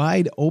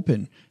 wide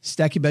open,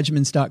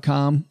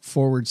 stackybenjamins.com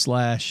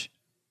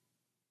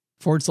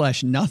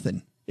 /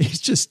 nothing. It's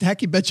just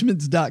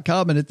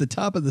stackybenjamins.com, and at the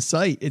top of the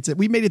site,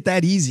 we made it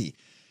that easy.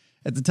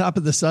 At the top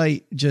of the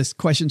site, just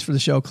questions for the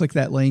show, click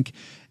that link,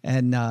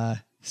 and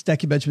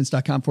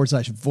stackybenjamins.com /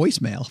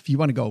 voicemail. If you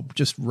want to go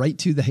just right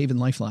to the Haven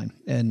Lifeline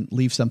and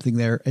leave something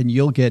there, and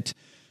you'll get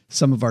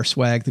some of our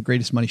swag, the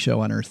Greatest Money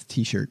Show on Earth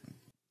t-shirt.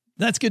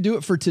 That's going to do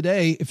it for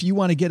today. If you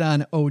want to get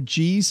on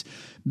OG's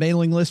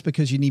mailing list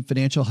because you need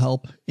financial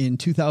help in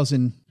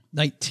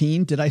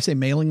 2019, did I say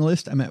mailing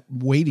list? I meant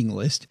waiting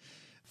list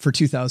for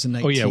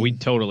 2019. Oh, yeah, we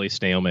totally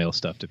snail mail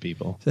stuff to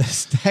people.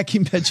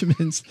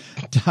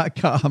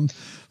 Stackingbenjamins.com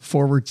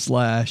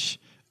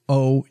 /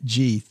 OG.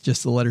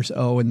 Just the letters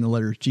O and the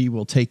letter G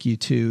will take you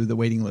to the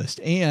waiting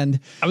list. And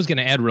I was going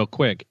to add real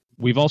quick,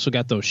 we've also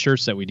got those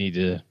shirts that we need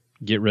to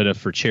get rid of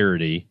for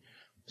charity.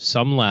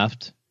 Some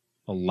left.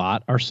 A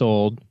lot are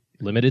sold.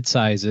 Limited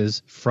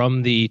sizes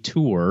from the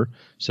tour.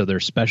 So they're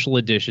special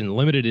edition,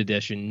 limited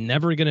edition,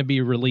 never going to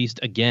be released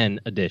again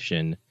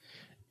edition.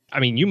 I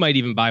mean, you might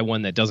even buy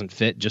one that doesn't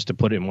fit just to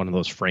put it in one of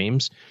those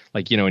frames.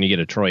 Like, when you get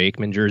a Troy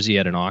Aikman jersey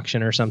at an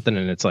auction or something,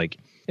 and it's like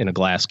in a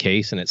glass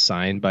case and it's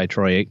signed by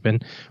Troy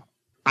Aikman.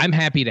 I'm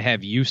happy to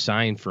have you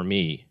sign for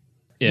me.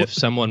 If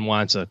someone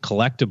wants a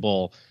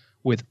collectible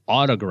with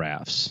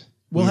autographs,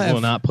 we will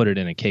not put it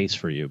in a case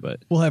for you, but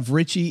we'll have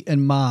Richie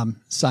and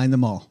Mom sign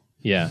them all.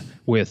 Yeah.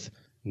 With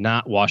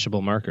not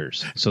washable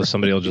markers. So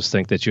somebody will just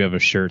think that you have a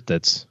shirt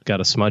that's got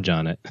a smudge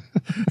on it.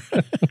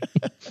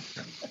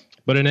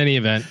 But in any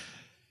event,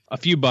 a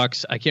few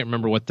bucks. I can't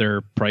remember what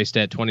they're priced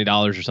at,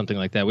 $20 or something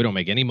like that. We don't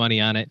make any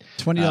money on it.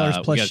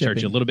 $20 plus we gotta shipping.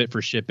 Charge you a little bit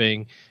for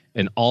shipping.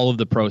 And all of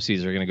the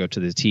proceeds are going to go to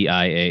the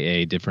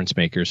TIAA difference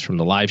makers from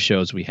the live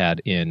shows we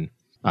had in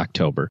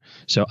October.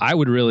 So I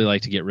would really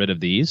like to get rid of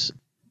these.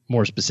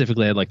 More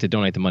specifically, I'd like to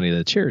donate the money to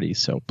the charities.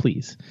 So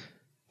please,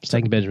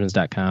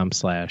 stackingbenjamins.com /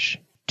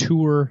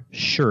 tour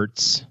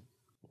shirts,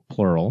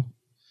 plural.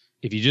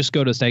 If you just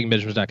go to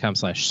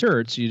stackingbenjamins.com /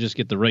 shirts, you just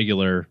get the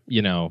regular,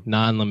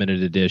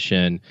 non-limited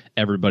edition.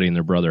 Everybody and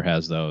their brother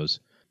has those.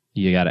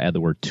 You got to add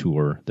the word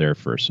tour there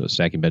first. So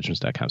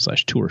stackingbenjamins.com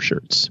 / tour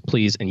shirts,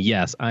 please. And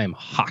yes, I am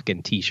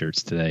hawking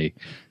t-shirts today.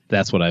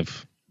 That's what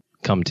I've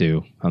come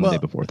to on the day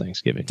before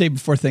Thanksgiving. Day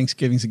before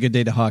Thanksgiving is a good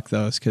day to hawk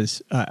those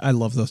because I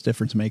love those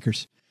difference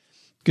makers.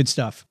 Good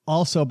stuff.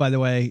 Also, by the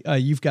way,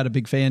 you've got a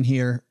big fan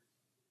here.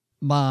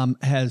 Mom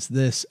has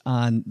this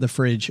on the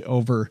fridge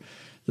over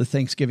the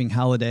Thanksgiving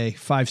holiday,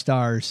 5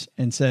 stars,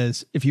 and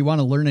says, if you want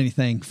to learn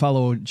anything,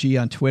 follow OG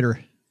on Twitter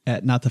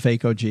at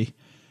NotTheFakeOG.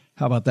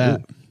 How about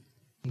that? Ooh.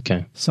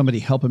 Okay. Somebody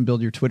help him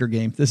build your Twitter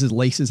game. This is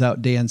Laces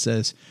Out Dan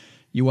says,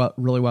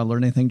 really want to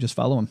learn anything, just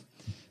follow him.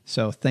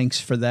 So thanks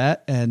for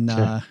that. And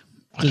sure.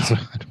 I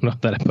don't know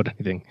that I put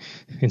anything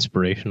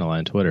inspirational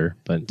on Twitter,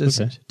 but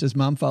does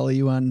Mom follow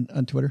you on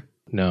Twitter?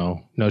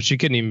 No, she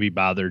couldn't even be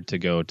bothered to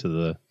go to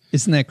the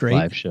Isn't that great?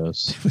 live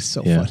shows. It was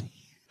so funny.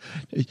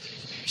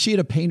 She had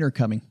a painter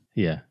coming.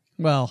 Yeah.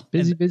 Well,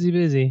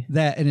 busy.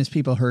 That, and as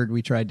people heard,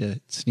 we tried to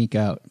sneak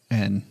out,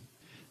 and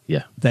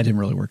that didn't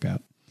really work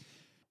out.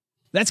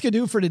 That's going to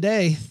do it for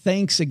today.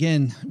 Thanks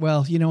again.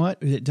 Well, you know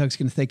what? Doug's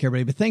going to thank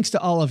everybody, but thanks to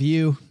all of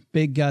you.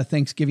 Big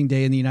Thanksgiving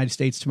Day in the United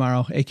States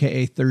tomorrow,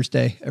 a.k.a.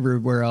 Thursday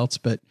everywhere else,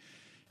 but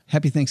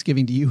happy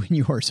Thanksgiving to you and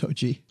yours,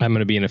 OG. I'm going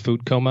to be in a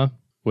food coma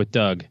with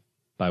Doug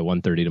by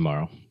 1:30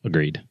 tomorrow.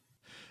 Agreed.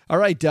 All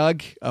right,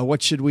 Doug,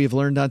 what should we have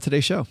learned on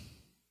today's show?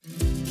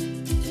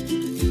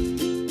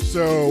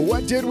 So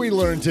what did we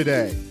learn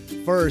today?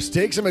 First,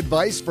 take some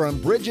advice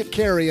from Bridget,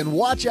 Carey, and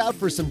watch out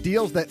for some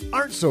deals that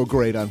aren't so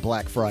great on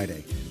Black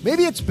Friday.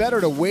 Maybe it's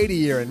better to wait a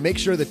year and make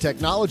sure the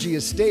technology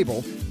is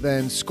stable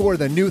than score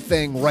the new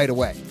thing right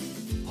away.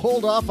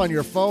 Hold off on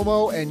your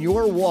FOMO and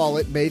your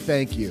wallet may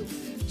thank you.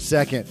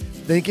 Second,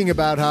 thinking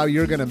about how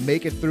you're going to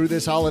make it through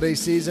this holiday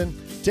season,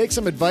 take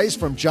some advice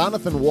from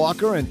Jonathan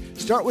Walker and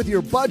start with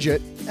your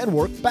budget and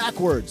work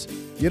backwards.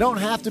 You don't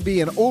have to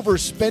be an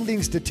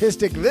overspending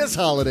statistic this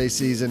holiday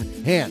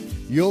season, and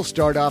you'll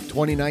start off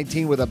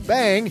 2019 with a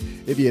bang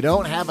if you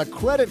don't have a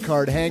credit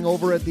card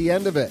hangover at the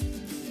end of it.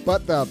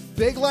 But the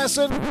big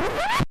lesson?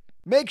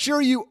 Make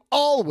sure you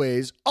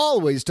always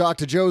talk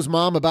to Joe's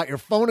mom about your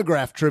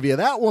phonograph trivia.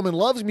 That woman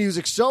loves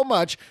music so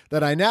much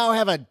that I now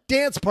have a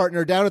dance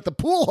partner down at the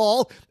pool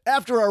hall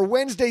after our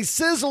Wednesday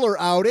Sizzler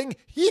outing.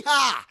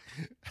 Yee-haw!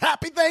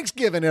 Happy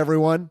Thanksgiving,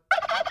 everyone.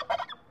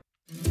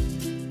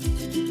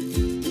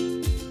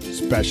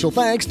 Special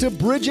thanks to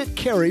Bridget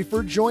Carey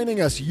for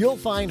joining us. You'll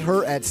find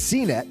her at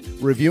CNET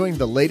reviewing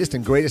the latest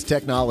and greatest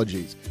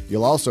technologies.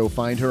 You'll also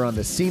find her on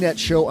the CNET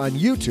show on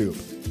YouTube.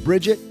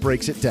 Bridget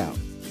breaks it down.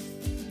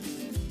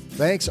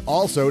 Thanks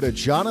also to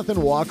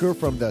Jonathan Walker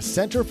from the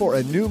Center for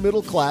a New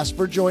Middle Class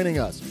for joining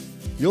us.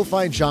 You'll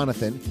find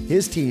Jonathan,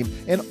 his team,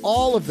 and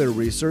all of their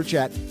research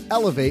at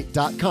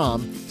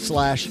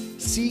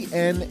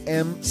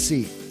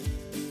elevate.com/CNMC.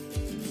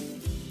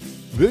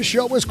 This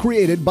show was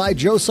created by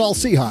Joe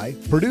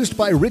Saul-Sehy, produced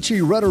by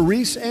Richie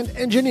Rutter-Reese, and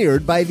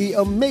engineered by the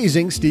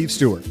amazing Steve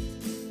Stewart.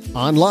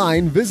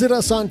 Online, visit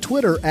us on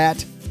Twitter at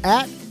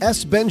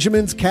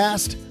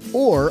SBenjaminsCast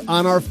or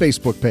on our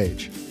Facebook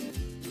page.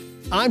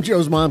 I'm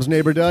Joe's mom's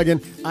neighbor, Doug,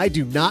 and I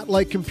do not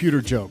like computer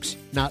jokes.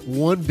 Not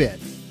one bit.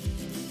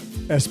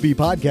 SB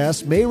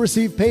Podcasts may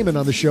receive payment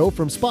on the show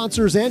from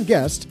sponsors and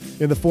guests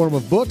in the form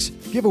of books,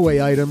 giveaway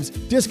items,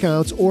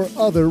 discounts, or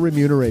other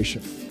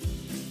remuneration.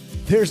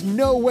 There's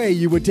no way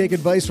you would take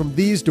advice from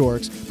these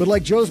dorks, but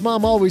like Joe's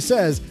mom always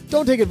says,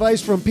 don't take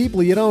advice from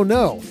people you don't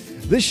know.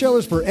 This show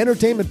is for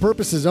entertainment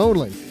purposes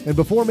only, and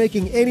before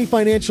making any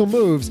financial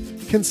moves,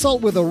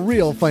 consult with a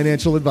real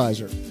financial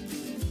advisor.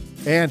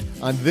 And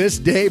on this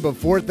day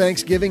before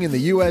Thanksgiving in the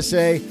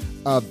USA,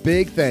 a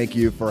big thank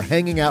you for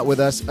hanging out with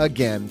us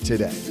again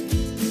today.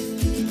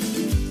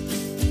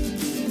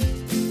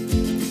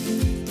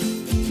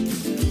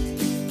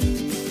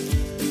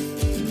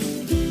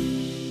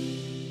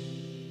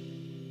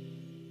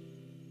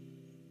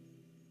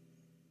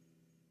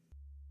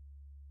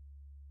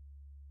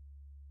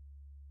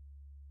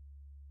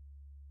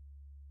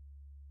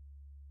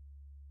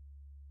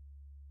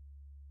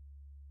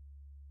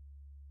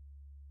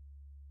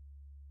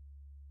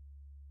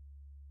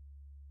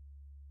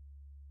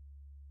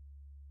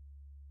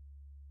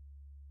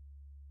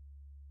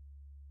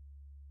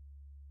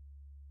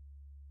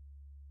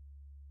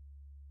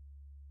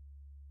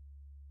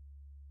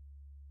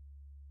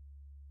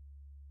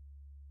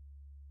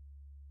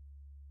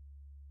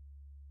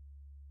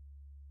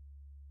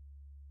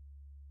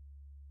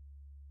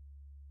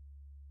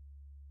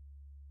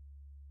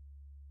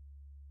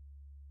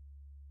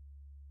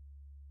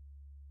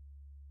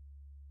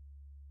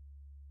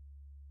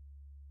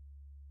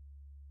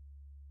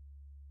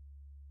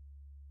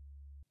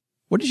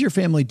 What does your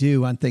family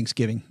do on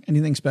Thanksgiving?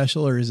 Anything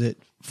special, or is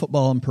it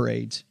football and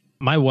parades?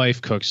 My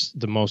wife cooks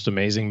the most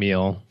amazing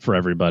meal for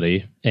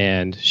everybody,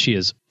 and she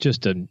is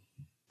just a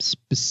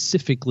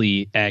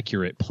specifically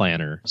accurate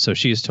planner. So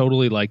she is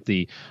totally like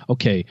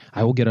okay,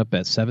 I will get up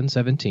at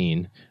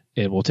 7:17.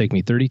 It will take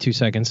me 32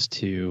 seconds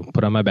to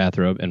put on my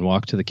bathrobe and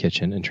walk to the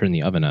kitchen and turn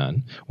the oven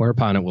on,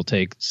 whereupon it will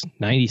take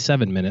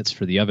 97 minutes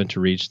for the oven to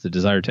reach the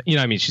desired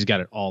she's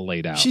got it all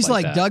laid out. She's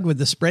like Doug with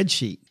the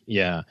spreadsheet.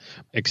 Yeah,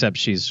 except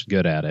she's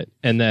good at it.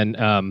 And then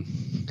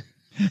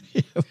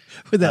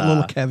with that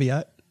little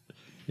caveat.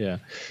 Yeah.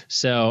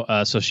 So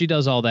she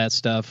does all that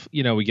stuff.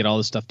 We get all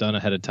this stuff done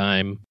ahead of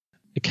time.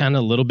 It kind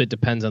of a little bit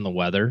depends on the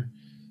weather.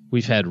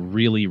 We've had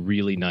really,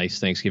 really nice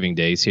Thanksgiving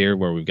days here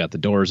where we've got the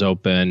doors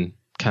open,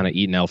 kind of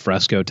eating al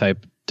fresco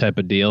type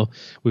of deal.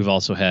 We've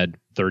also had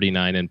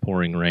 39 and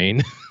pouring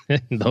rain.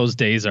 Those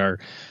days are,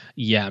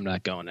 I'm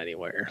not going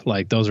anywhere.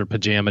 Like those are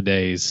pajama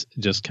days,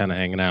 just kind of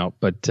hanging out.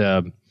 But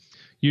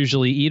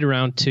usually eat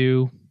around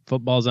 2.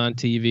 Football's on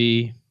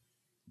TV.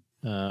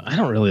 I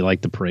don't really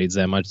like the parades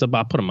that much.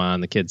 I'll put them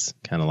on. The kids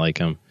kind of like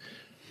them.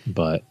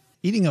 But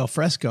eating al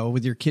fresco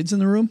with your kids in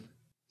the room?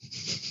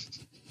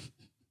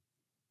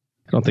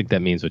 I don't think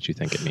that means what you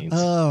think it means.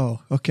 Oh,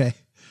 okay.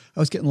 I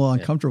was getting a little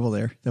uncomfortable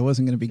there. That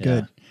wasn't going to be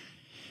good.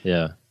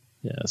 Yeah.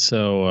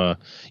 So,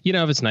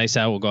 if it's nice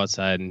out, we'll go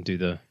outside and do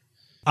the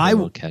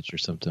little catch or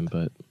something.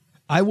 But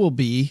I will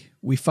be.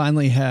 We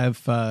finally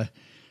have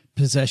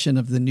possession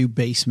of the new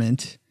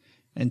basement.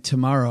 And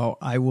tomorrow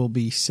I will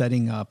be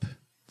setting up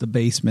the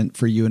basement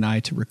for you and I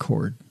to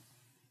record.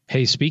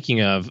 Hey,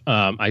 speaking of,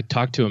 I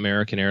talked to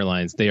American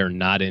Airlines. They are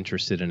not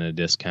interested in a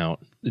discount,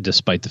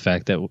 despite the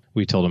fact that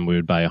we told them we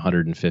would buy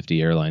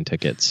 150 airline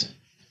tickets,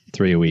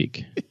 3 a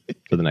week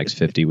for the next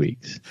 50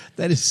 weeks.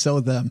 That is so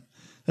them.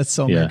 That's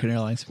so American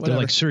Airlines. Whatever.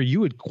 They're like, sir, you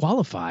would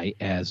qualify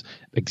as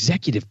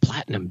executive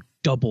platinum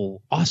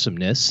double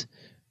awesomeness,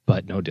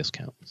 but no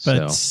discount.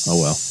 But, so,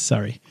 oh well.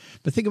 Sorry.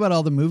 But think about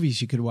all the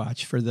movies you could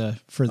watch for the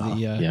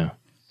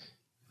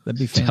that'd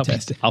be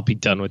fantastic. I'll be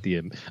done with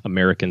the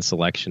American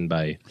selection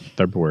by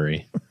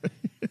February.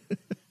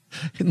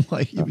 And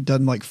you've be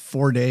done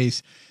 4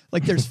 days.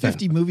 There's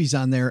 50 movies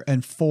on there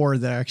and 4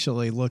 that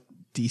actually look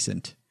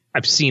decent.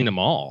 I've seen them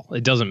all.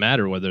 It doesn't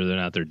matter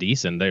whether they're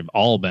decent. They've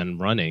all been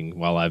running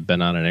while I've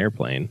been on an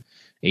airplane.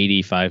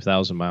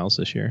 85,000 miles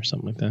this year,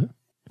 something like that.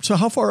 So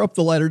how far up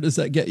the ladder does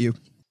that get you?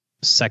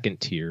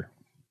 Second tier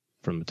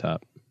from the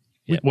top.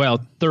 Yeah.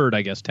 Well, third,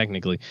 I guess,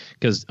 technically,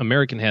 because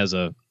American has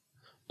a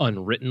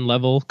unwritten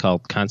level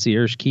called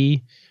concierge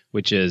key,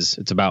 which is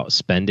it's about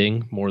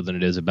spending more than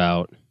it is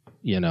about,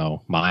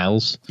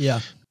 miles. Yeah.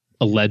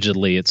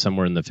 Allegedly, it's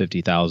somewhere in the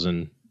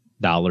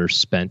 $50,000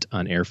 spent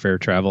on airfare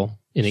travel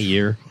in a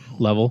year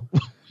level,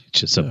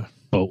 which is a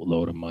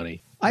boatload of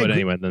money. But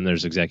anyway, then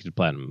there's executive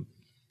platinum.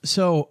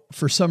 So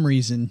for some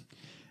reason,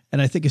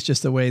 and I think it's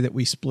just the way that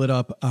we split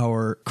up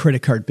our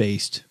credit card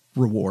based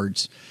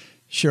rewards,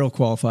 Cheryl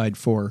qualified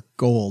for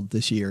gold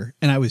this year,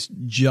 and I was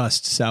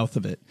just south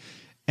of it.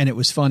 And it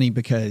was funny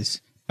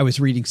because I was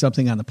reading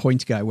something on the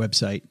Points Guy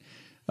website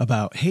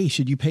about, hey,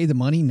 should you pay the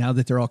money now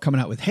that they're all coming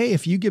out with, hey,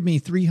 if you give me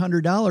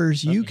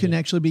 $300, you can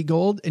actually be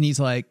gold. And he's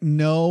like,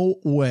 no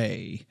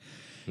way.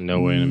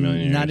 No way in a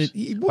million years.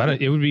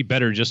 It would be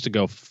better just to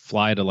go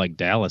fly to like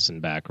Dallas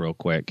and back real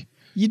quick.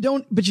 You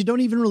don't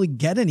even really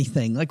get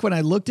anything. Like when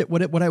I looked at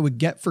what I would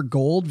get for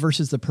gold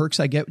versus the perks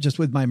I get just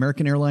with my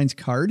American Airlines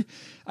card,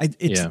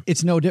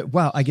 it's no.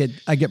 Wow, I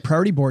get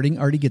priority boarding.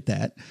 Already get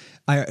that.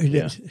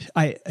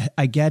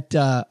 I get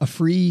a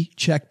free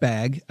check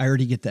bag. I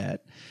already get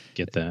that.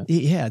 Get that.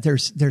 Yeah,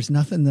 there's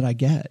nothing that I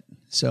get.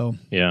 So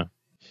yeah.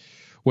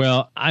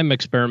 Well, I'm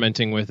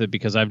experimenting with it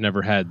because I've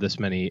never had this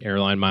many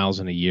airline miles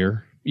in a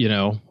year,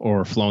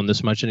 or flown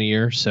this much in a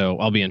year. So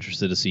I'll be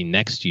interested to see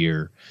next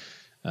year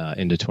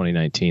into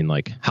 2019,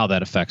 like how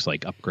that affects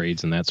like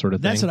upgrades and that sort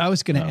of thing. That's what I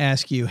was going to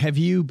ask you. Have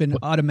you been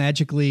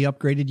automatically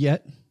upgraded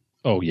yet?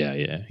 Oh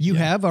yeah. You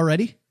have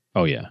already?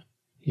 Oh yeah.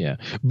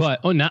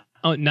 But not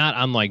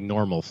on like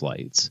normal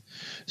flights.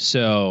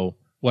 So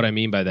what I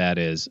mean by that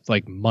is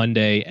like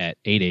Monday at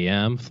 8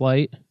 a.m.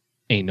 flight,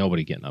 ain't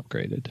nobody getting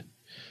upgraded.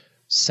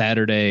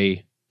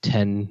 Saturday,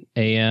 10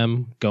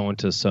 a.m., going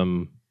to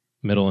some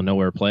middle of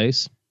nowhere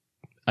place,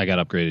 I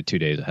got upgraded 2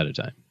 days ahead of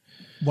time.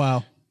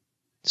 Wow.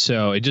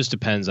 So it just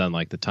depends on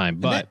like the time.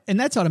 But and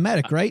that's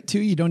automatic, right?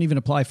 Too, you don't even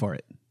apply for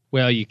it.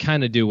 Well, you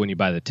kind of do when you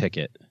buy the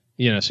ticket.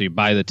 So you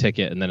buy the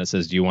ticket and then it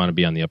says, do you want to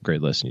be on the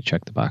upgrade list? And you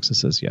check the box that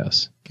says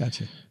yes.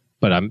 Gotcha.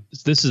 But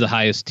this is the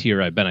highest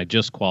tier I've been. I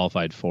just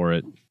qualified for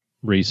it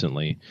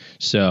recently.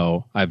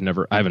 So I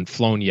haven't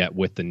flown yet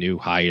with the new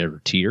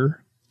higher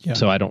tier. Yeah.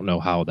 So I don't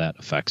know how that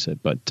affects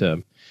it, but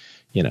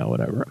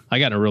whatever. I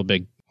got in a real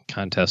big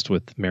contest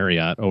with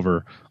Marriott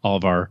over all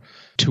of our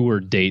tour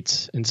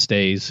dates and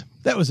stays.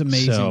 That was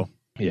amazing. So,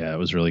 yeah, it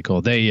was really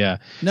cool. They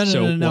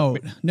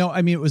No.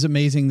 I mean, it was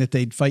amazing that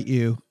they'd fight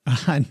you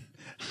on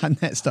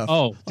that stuff.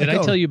 Oh, did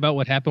I tell you about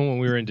what happened when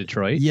we were in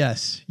Detroit?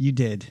 Yes, you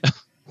did.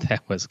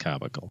 That was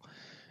comical.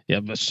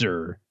 Yeah, but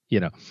sure.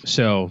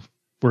 So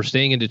we're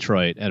staying in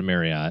Detroit at a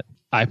Marriott.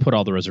 I put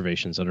all the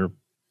reservations under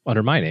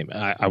my name.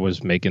 I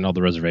was making all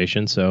the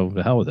reservations, so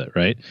the hell with it,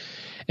 right?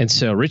 And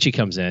so Richie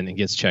comes in and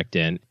gets checked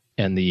in,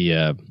 and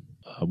the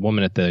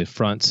woman at the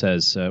front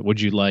says,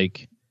 would you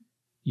like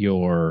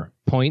your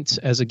points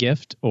as a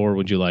gift, or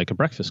would you like a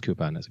breakfast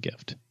coupon as a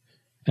gift?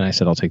 And I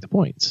said, I'll take the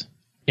points.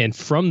 And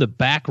from the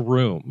back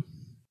room,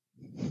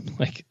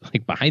 like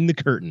behind the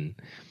curtain,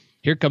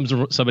 here comes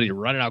somebody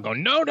running out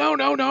going,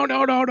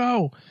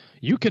 no.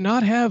 You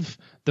cannot have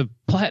the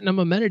platinum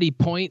amenity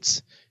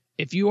points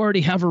if you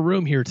already have a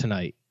room here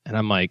tonight. And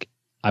I'm like,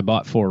 I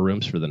bought 4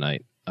 rooms for the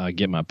night.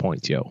 Get my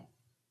points, yo.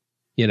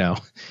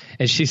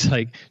 And she's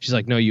like,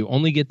 no, you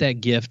only get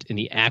that gift in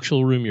the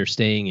actual room you're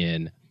staying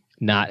in,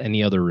 not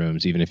any other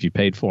rooms, even if you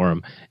paid for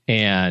them.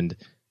 And,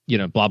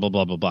 blah, blah,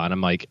 blah, blah, blah. And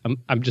I'm like,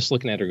 I'm just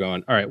looking at her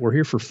going, all right, we're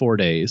here for 4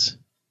 days.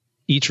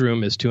 Each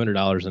room is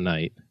 $200 a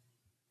night.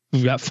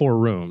 We've got 4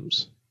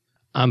 rooms.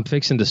 I'm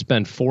fixing to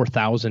spend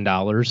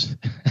 $4,000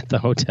 at the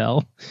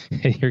hotel.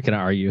 And you're going to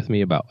argue with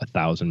me about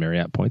 1,000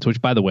 Marriott points,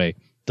 which, by the way,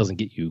 doesn't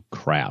get you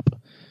crap.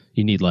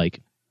 You need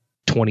like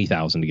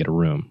 20,000 to get a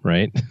room,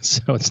 right?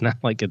 So it's not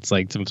like it's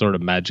like some sort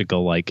of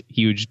magical, like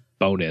huge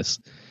bonus.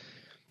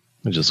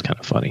 It's just kind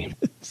of funny.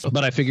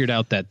 But I figured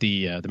out that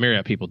the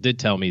Marriott people did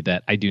tell me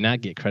that I do not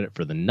get credit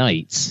for the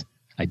nights.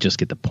 I just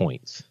get the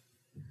points,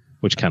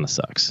 which kind of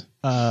sucks.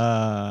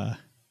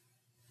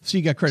 So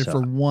you got credit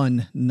for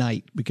one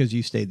night because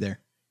you stayed there.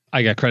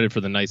 I got credit for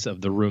the nights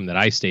of the room that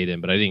I stayed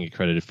in, but I didn't get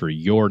credited for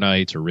your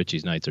nights or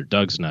Richie's nights or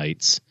Doug's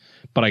nights.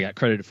 But I got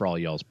credited for all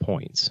y'all's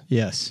points.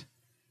 Yes.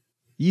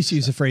 You used to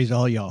use the phrase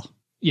all y'all.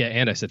 Yeah,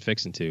 and I said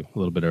fixing to a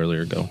little bit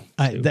earlier ago.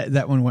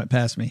 That one went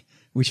past me,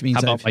 which means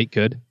how about might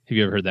could? Have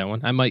you ever heard that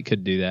one? I might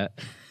could do that.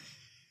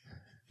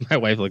 My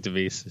wife looked at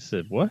me and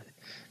said, what?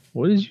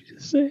 What did you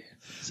just say? I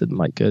said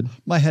might could.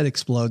 My head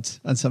explodes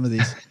on some of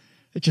these.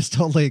 It just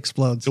totally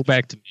explodes. Go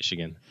back to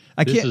Michigan.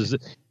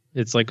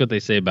 It's like what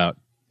they say about,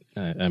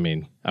 I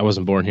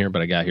wasn't born here,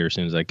 but I got here as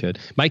soon as I could.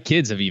 My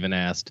kids have even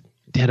asked,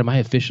 Dad, am I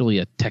officially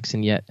a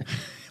Texan yet? Am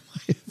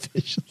I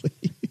officially?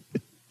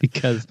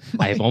 Because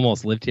I have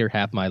almost lived here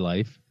half my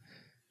life.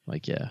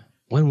 Like, yeah.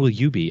 When will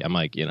you be? I'm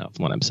like,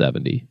 when I'm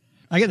 70.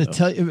 I got to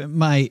tell you,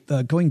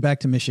 going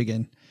back to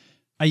Michigan,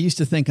 I used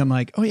to think, I'm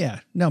like, oh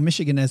yeah, no,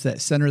 Michigan has that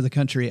center of the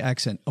country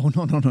accent. Oh,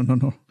 no.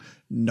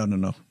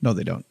 No,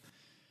 they don't.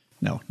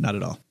 No, not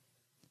at all.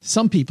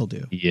 Some people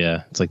do.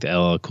 Yeah. It's like the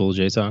LL Cool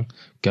J song.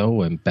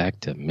 Going back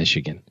to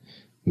Michigan.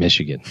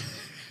 Going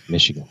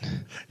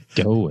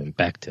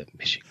back to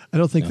Michigan. I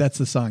don't think that's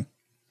the song.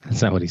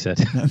 That's not what he said.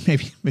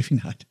 Maybe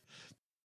not.